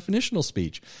than a definitional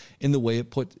speech in the way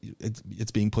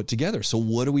it's being put together. So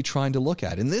what are we trying to look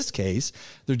at? In this case,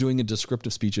 they're doing a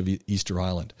descriptive speech of Easter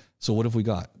Island. So what have we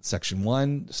got? Section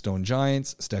 1, stone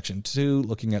giants. Section 2,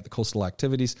 looking at the coastal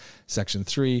activities. Section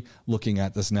 3, looking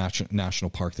at this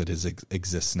national park that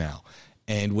exists now.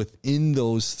 And within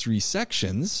those 3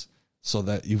 sections, so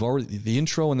that the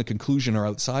intro and the conclusion are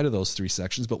outside of those 3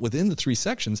 sections, but within the 3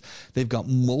 sections, they've got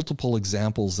multiple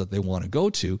examples that they want to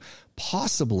go to.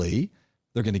 Possibly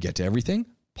they're going to get to everything,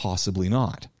 possibly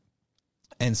not.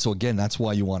 And so again, that's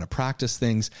why you want to practice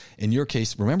things. In your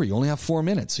case, remember, you only have 4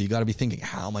 minutes. So you got to be thinking,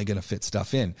 how am I going to fit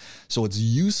stuff in? So it's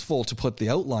useful to put the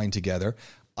outline together.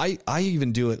 I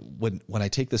even do it when I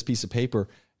take this piece of paper.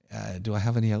 Do I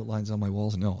have any outlines on my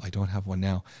walls? No, I don't have one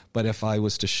now. But if I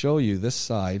was to show you this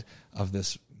side of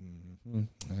this,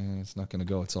 it's not going to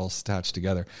go. It's all attached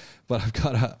together. But I've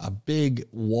got a big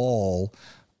wall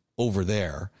over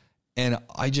there. And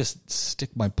I just stick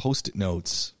my Post-it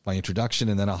notes, my introduction,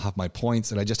 and then I'll have my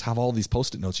points. And I just have all these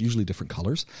Post-it notes, usually different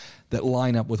colors, that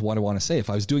line up with what I want to say. If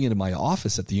I was doing it in my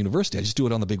office at the university, I just do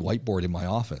it on the big whiteboard in my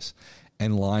office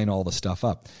and line all the stuff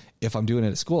up. If I'm doing it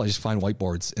at school, I just find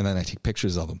whiteboards and then I take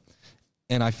pictures of them.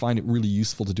 And I find it really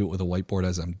useful to do it with a whiteboard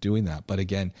as I'm doing that. But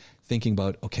again, thinking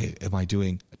about, okay, am I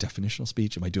doing a definitional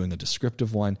speech? Am I doing a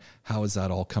descriptive one? How is that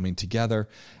all coming together?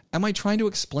 Am I trying to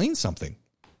explain something?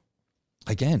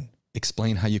 Again,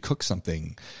 explain how you cook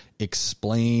something,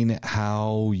 explain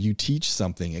how you teach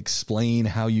something, explain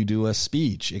how you do a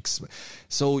speech.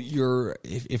 So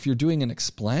if you're doing an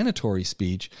explanatory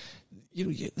speech,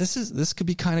 this could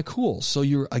be kind of cool. So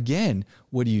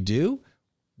what do?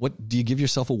 What do you give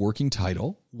yourself a working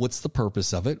title? What's the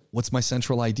purpose of it? What's my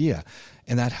central idea?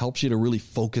 And that helps you to really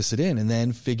focus it in and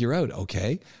then figure out,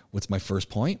 okay, what's my first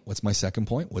point? What's my second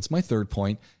point? What's my third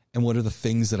point? And what are the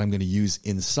things that I'm going to use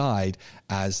inside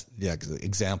as the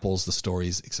examples, the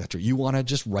stories, etc. You want to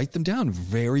just write them down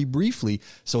very briefly.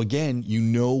 So again, you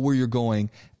know where you're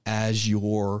going as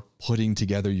you're putting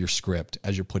together your script,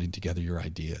 as you're putting together your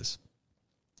ideas.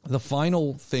 The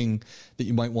final thing that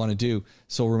you might want to do,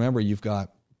 so remember, you've got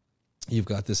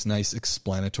this nice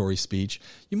explanatory speech.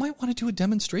 You might want to do a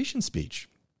demonstration speech.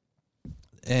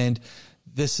 And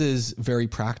this is very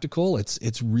practical.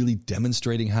 It's really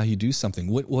demonstrating how you do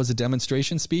something. What was a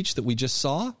demonstration speech that we just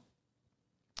saw?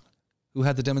 Who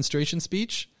had the demonstration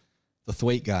speech? The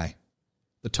Thwaite guy,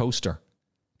 the toaster.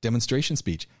 Demonstration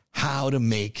speech. How to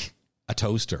make a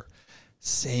toaster.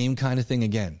 Same kind of thing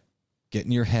again. Get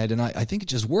in your head, and I think it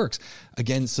just works,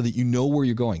 again, so that you know where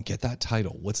you're going. Get that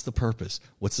title. What's the purpose?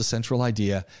 What's the central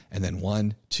idea? And then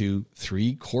 1, 2,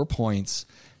 3 core points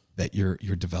that you're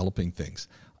developing things.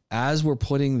 As we're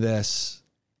putting this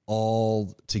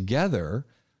all together,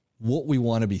 what we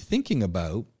want to be thinking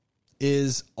about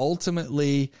is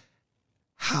ultimately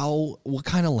what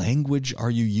kind of language are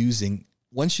you using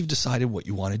once you've decided what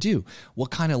you want to do.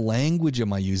 What kind of language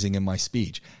am I using in my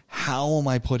speech? How am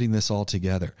I putting this all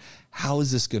together? How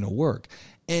is this going to work?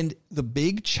 And the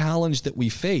big challenge that we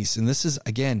face, and this is,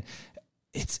 again,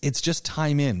 it's just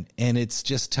time in, and it's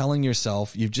just telling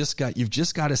yourself, you've just got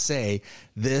to say,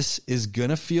 this is going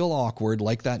to feel awkward,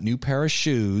 like that new pair of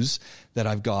shoes that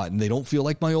I've got. And they don't feel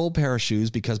like my old pair of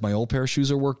shoes because my old pair of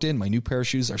shoes are worked in. My new pair of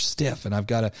shoes are stiff, and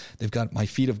my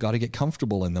feet have got to get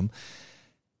comfortable in them.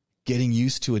 Getting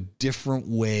used to a different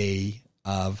way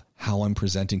of how I'm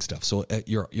presenting stuff. So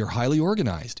you're highly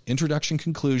organized. Introduction,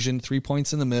 conclusion, 3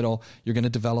 points in the middle. You're going to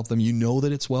develop them. You know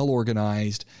that it's well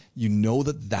organized. You know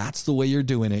that that's the way you're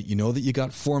doing it. You know that you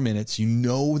got 4 minutes. You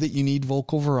know that you need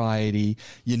vocal variety.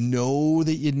 You know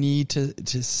that you need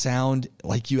to sound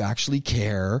like you actually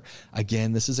care.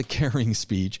 Again, this is a caring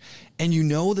speech. And you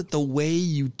know that the way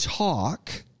you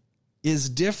talk is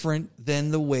different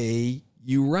than the way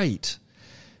you write.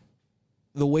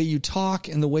 The way you talk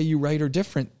and the way you write are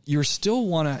different. You still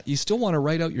want to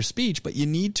write out your speech, but you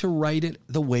need to write it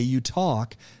the way you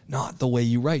talk, not the way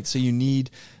you write. So you need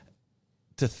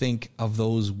to think of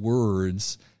those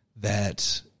words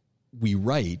that we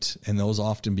write, and those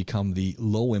often become the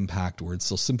low impact words.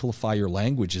 So simplify your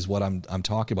language is what I'm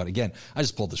talking about. Again, I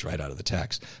just pulled this right out of the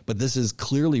text, but this is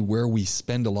clearly where we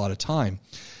spend a lot of time.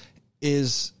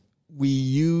 When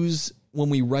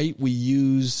we write, we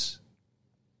use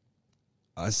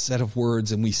a set of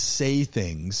words and we say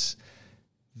things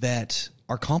that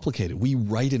are complicated. We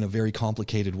write in a very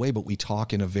complicated way, but we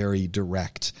talk in a very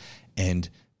direct and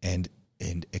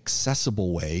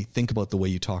accessible way. Think about the way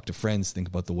you talk to friends. Think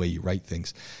about the way you write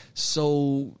things.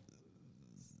 So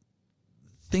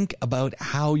think about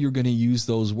how you're going to use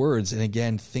those words. And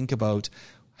again, think about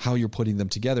how you're putting them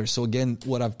together. So again,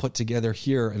 what I've put together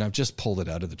here, and I've just pulled it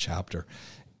out of the chapter,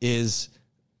 is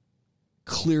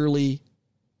clearly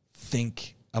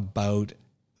think about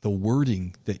the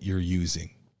wording that you're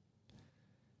using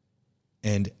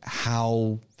and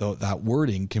how that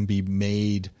wording can be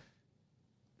made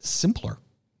simpler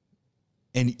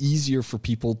and easier for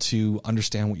people to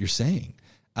understand what you're saying,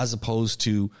 as opposed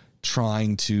to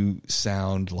trying to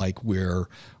sound like we're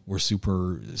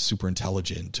super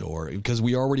intelligent, or because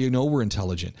we already know we're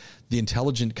intelligent. The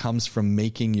intelligent comes from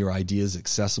making your ideas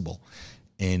accessible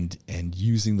and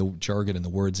using the jargon and the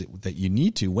words that you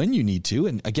need to when you need to.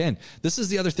 And again, this is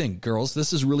the other thing, girls,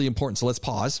 this is really important. So let's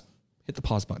pause, hit the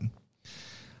pause button.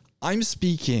 I'm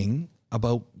speaking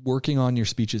about working on your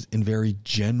speeches in very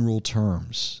general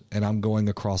terms, and I'm going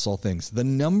across all things. The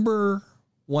number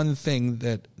one thing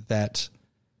that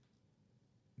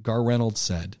Gar Reynolds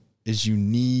said is you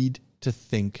need to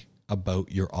think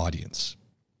about your audience.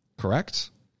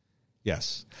 Correct?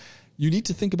 Yes. You need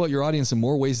to think about your audience in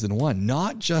more ways than one,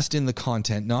 not just in the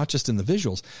content, not just in the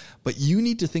visuals, but you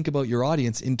need to think about your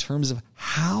audience in terms of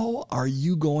how are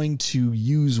you going to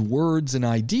use words and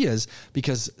ideas,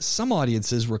 because some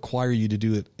audiences require you to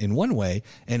do it in one way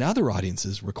and other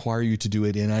audiences require you to do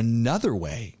it in another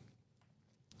way.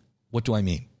 What do I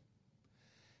mean?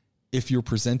 If you're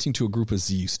presenting to a group of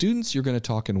ZU students, you're going to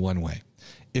talk in one way.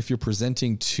 If you're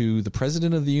presenting to the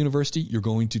president of the university, you're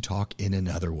going to talk in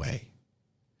another way.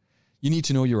 You need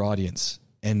to know your audience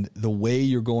and the way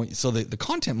you're going. So the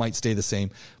content might stay the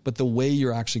same, but the way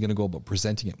you're actually going to go about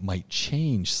presenting it might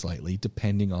change slightly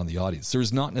depending on the audience.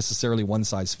 There's not necessarily one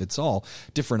size fits all.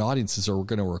 Different audiences are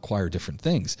going to require different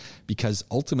things, because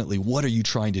ultimately, what are you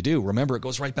trying to do? Remember, it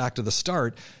goes right back to the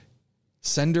start.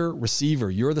 Sender, receiver.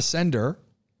 You're the sender.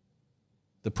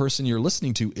 The person you're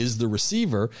listening to is the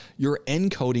receiver. You're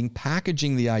encoding,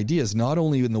 packaging the ideas, not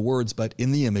only in the words, but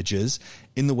in the images,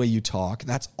 in the way you talk.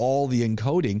 That's all the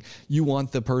encoding. You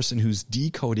want the person who's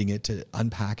decoding it to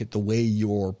unpack it the way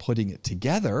you're putting it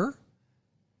together.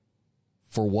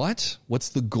 For what? What's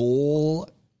the goal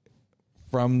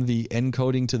from the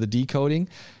encoding to the decoding?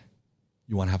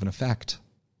 You want to have an effect.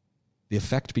 The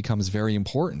effect becomes very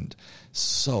important.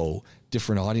 So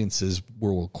different audiences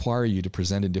will require you to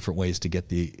present in different ways to get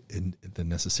the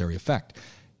necessary effect.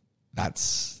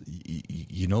 That's,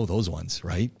 you know those ones,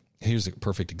 right? Here's a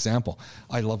perfect example.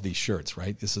 I love these shirts,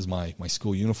 right? This is my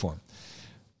school uniform.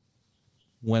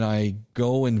 When I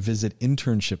go and visit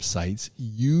internship sites,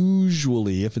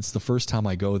 usually if it's the first time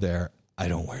I go there, I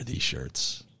don't wear these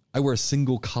shirts. I wear a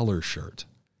single color shirt.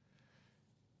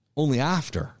 Only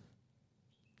after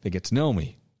they get to know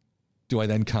me do I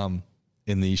then come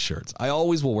in these shirts. I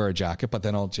always will wear a jacket, but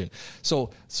then I'll change.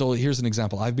 So here's an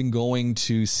example. I've been going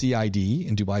to CID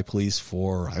in Dubai Police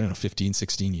for, 15,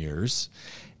 16 years.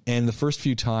 And the first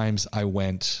few times I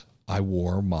went, I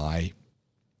wore my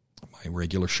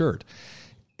regular shirt.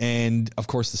 And of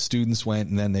course the students went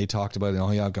and then they talked about,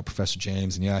 oh yeah, I've got Professor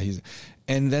James, and yeah,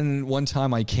 and then one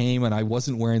time I came and I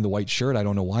wasn't wearing the white shirt. I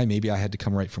don't know why. Maybe I had to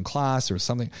come right from class or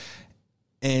something.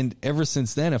 And ever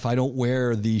since then, if I don't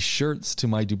wear these shirts to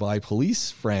my Dubai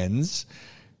Police friends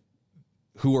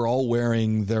who are all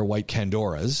wearing their white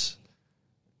Candoras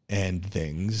and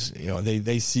things,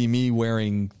 they see me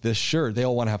wearing this shirt. They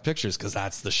all want to have pictures because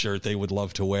that's the shirt they would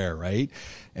love to wear, right?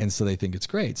 And so they think it's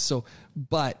great. So,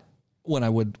 but when I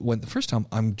went the first time,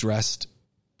 I'm dressed.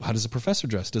 How does a professor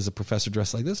dress? Does a professor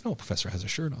dress like this? No, a professor has a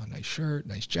shirt on, nice shirt,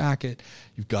 nice jacket.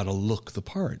 You've got to look the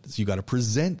part. You've got to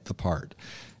present the part.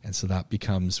 And so that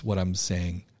becomes what I'm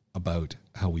saying about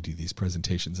how we do these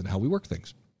presentations and how we work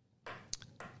things.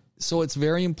 So it's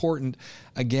very important,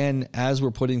 again, as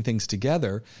we're putting things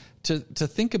together, to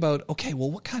think about, okay, well,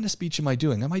 what kind of speech am I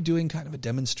doing? Am I doing kind of a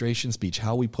demonstration speech,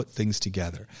 how we put things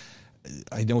together?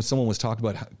 I know someone was talking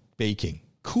about baking.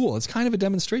 Cool, it's kind of a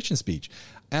demonstration speech.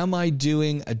 Am I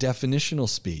doing a definitional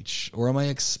speech, or am I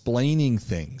explaining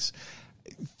things?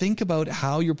 Think about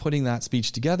how you're putting that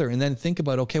speech together, and then think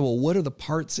about, okay, well, what are the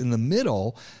parts in the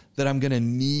middle that I'm going to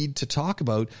need to talk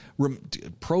about?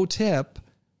 Pro tip,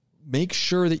 make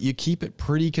sure that you keep it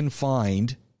pretty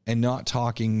confined and not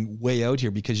talking way out here,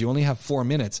 because you only have 4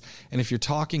 minutes. And if you're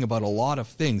talking about a lot of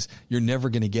things, you're never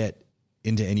going to get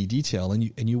into any detail,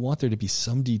 and you want there to be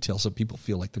some detail so people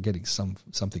feel like they're getting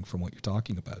something from what you're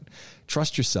talking about.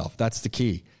 Trust yourself. That's the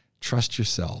key. Trust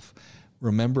yourself.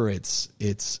 Remember, it's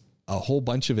a whole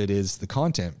bunch of it is the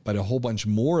content, but a whole bunch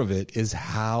more of it is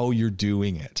how you're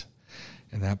doing it.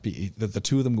 And the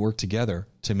two of them work together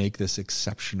to make this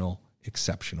exceptional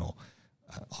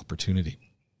opportunity.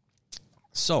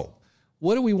 So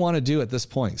what do we want to do at this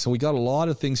point? So we got a lot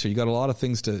of things here. You got a lot of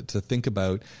things to think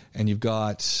about, and you've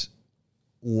got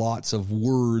lots of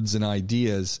words and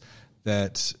ideas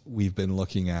that we've been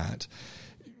looking at.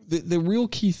 The real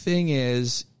key thing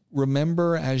is,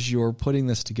 remember, as you're putting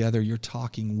this together, you're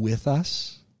talking with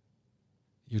us.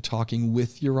 You're talking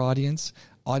with your audience.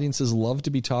 Audiences love to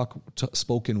be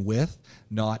spoken with,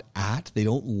 not at. They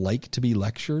don't like to be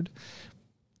lectured.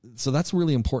 So that's a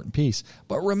really important piece.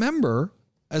 But remember,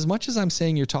 as much as I'm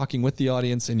saying you're talking with the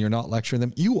audience and you're not lecturing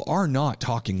them, you are not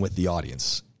talking with the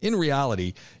audience. In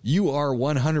reality, you are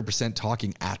 100%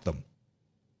 talking at them.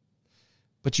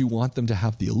 But you want them to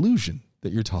have the illusion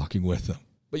that you're talking with them.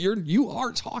 But you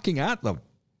are talking at them.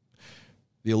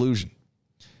 The illusion.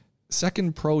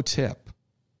 Second pro tip,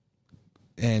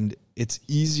 and it's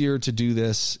easier to do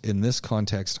this in this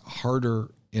context,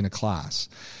 harder in a class.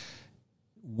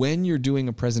 When you're doing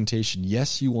a presentation,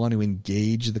 yes, you want to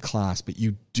engage the class, but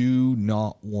you do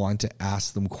not want to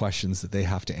ask them questions that they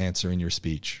have to answer in your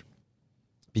speech,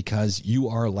 because you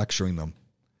are lecturing them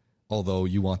although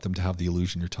you want them to have the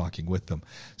illusion you're talking with them.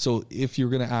 So if you're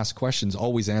going to ask questions,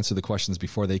 always answer the questions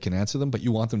before they can answer them, but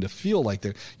you want them to feel like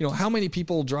they're, how many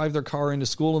people drive their car into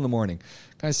school in the morning?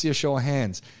 Can I see a show of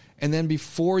hands? And then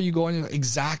before you go in,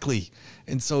 exactly.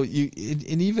 And so and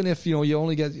even if, you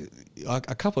only get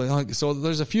a couple, so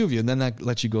there's a few of you, and then that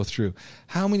lets you go through.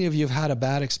 How many of you have had a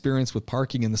bad experience with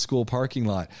parking in the school parking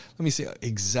lot? Let me say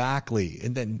exactly.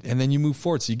 And then you move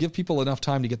forward. So you give people enough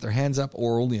time to get their hands up,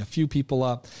 or only a few people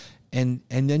up. And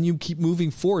then you keep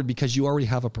moving forward because you already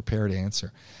have a prepared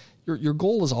answer. Your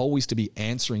goal is always to be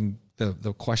answering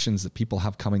the questions that people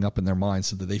have coming up in their minds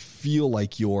so that they feel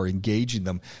like you're engaging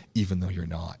them, even though you're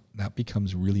not. That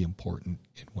becomes really important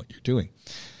in what you're doing.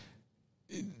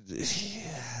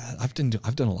 I've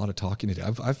done a lot of talking today.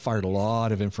 I've fired a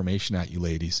lot of information at you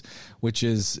ladies, which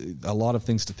is a lot of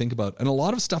things to think about and a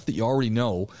lot of stuff that you already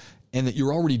know and that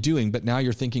you're already doing, but now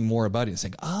you're thinking more about it and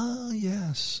saying,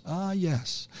 yes.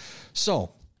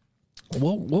 So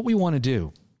what we want to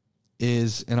do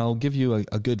is, and I'll give you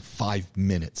a good 5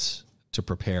 minutes to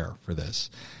prepare for this,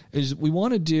 is we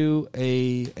want to do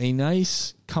a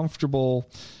nice, comfortable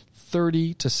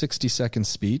 30 to 60 second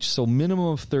speech. So minimum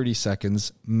of 30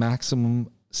 seconds,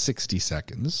 maximum 60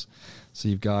 seconds. So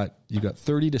you've got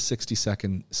 30 to 60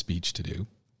 second speech to do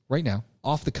right now,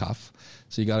 off the cuff.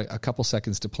 So you got a couple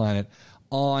seconds to plan it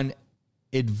on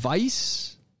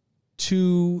advice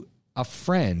to a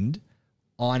friend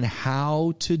on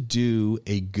how to do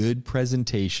a good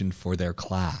presentation for their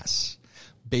class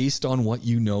based on what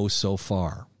you know so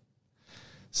far.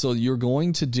 So you're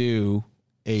going to do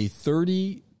a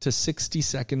 30 to 60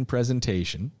 second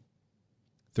presentation,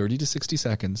 30 to 60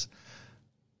 seconds,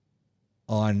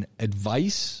 on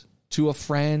advice to a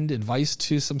friend, advice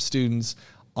to some students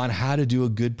on how to do a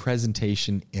good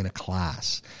presentation in a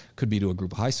class. Could be to a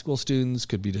group of high school students,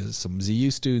 could be to some ZU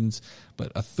students,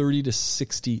 but a 30 to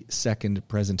 60 second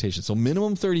presentation. So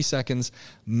minimum 30 seconds,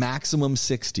 maximum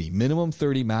 60. Minimum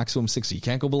 30, maximum 60. You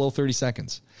can't go below 30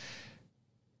 seconds.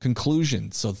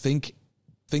 Conclusion. So think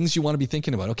things you want to be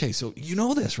thinking about. Okay, so you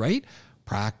know this, right?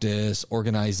 Practice,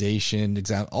 organization,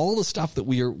 exam, all the stuff that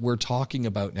we're talking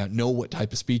about now. Know what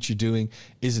type of speech you're doing.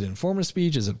 Is it informative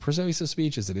speech? Is it persuasive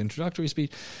speech? Is it introductory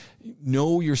speech?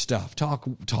 Know your stuff. Talk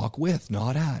with,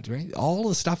 not at, right? All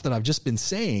the stuff that I've just been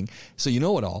saying. So you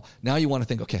know it all. Now you want to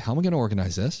think, okay, how am I going to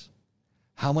organize this?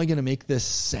 How am I going to make this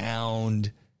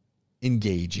sound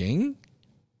engaging?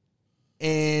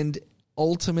 And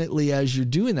ultimately, as you're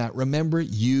doing that, remember,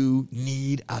 you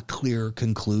need a clear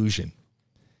conclusion.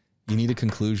 You need a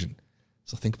conclusion.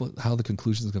 So think about how the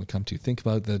conclusion is going to come to. Think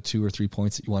about the 2 or 3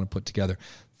 points that you want to put together.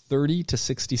 30 to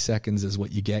 60 seconds is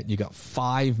what you get. You got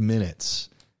 5 minutes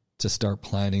to start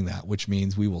planning that, which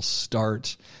means we will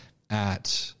start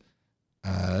at,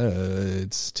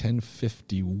 it's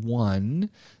 10:51.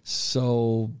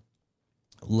 So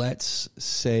let's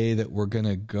say that we're going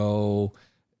to go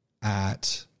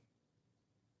at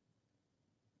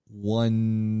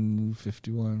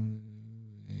 1:51.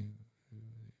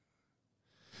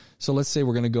 So let's say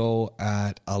we're going to go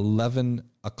at 11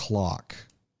 o'clock.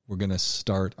 We're going to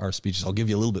start our speeches. I'll give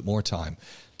you a little bit more time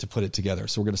to put it together.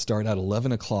 So we're going to start at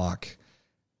 11 o'clock,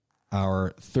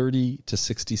 our 30 to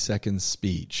 60 second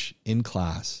speech in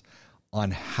class on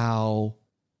how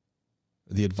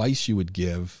the advice you would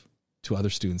give to other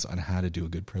students on how to do a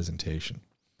good presentation.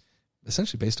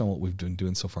 Essentially based on what we've been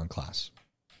doing so far in class.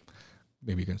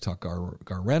 Maybe you're going to talk Gar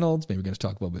Reynolds. Maybe you're going to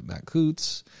talk a little bit Matt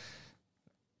Coots.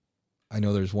 I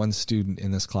know there's one student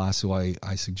in this class who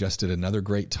I suggested another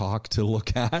great talk to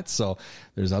look at. So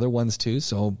there's other ones too.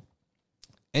 So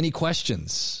any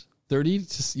questions?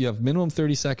 You have minimum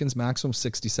 30 seconds, maximum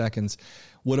 60 seconds.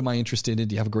 What am I interested in?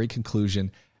 Do you have a great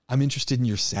conclusion? I'm interested in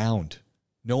your sound.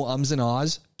 No ums and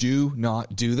ahs. Do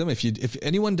not do them. If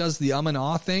anyone does the and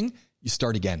ah thing, you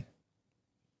start again.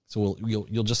 So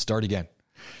you'll just start again.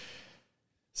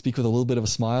 Speak with a little bit of a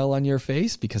smile on your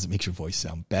face because it makes your voice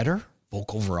sound better.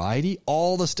 Vocal variety,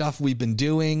 all the stuff we've been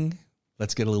doing.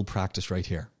 Let's get a little practice right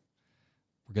here.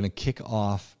 We're going to kick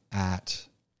off at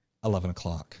 11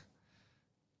 o'clock.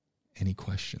 Any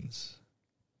questions?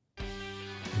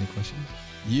 Any questions?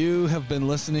 You have been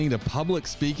listening to Public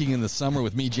Speaking in the Summer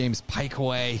with me, James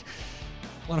Pikeway.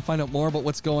 Want to find out more about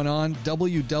what's going on?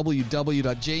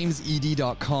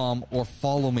 www.jamesed.com or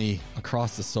follow me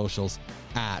across the socials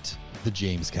at The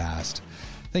Jamescast.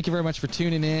 Thank you very much for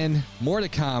tuning in. More to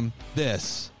come.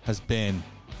 This has been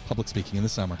Public Speaking in the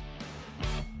Summer.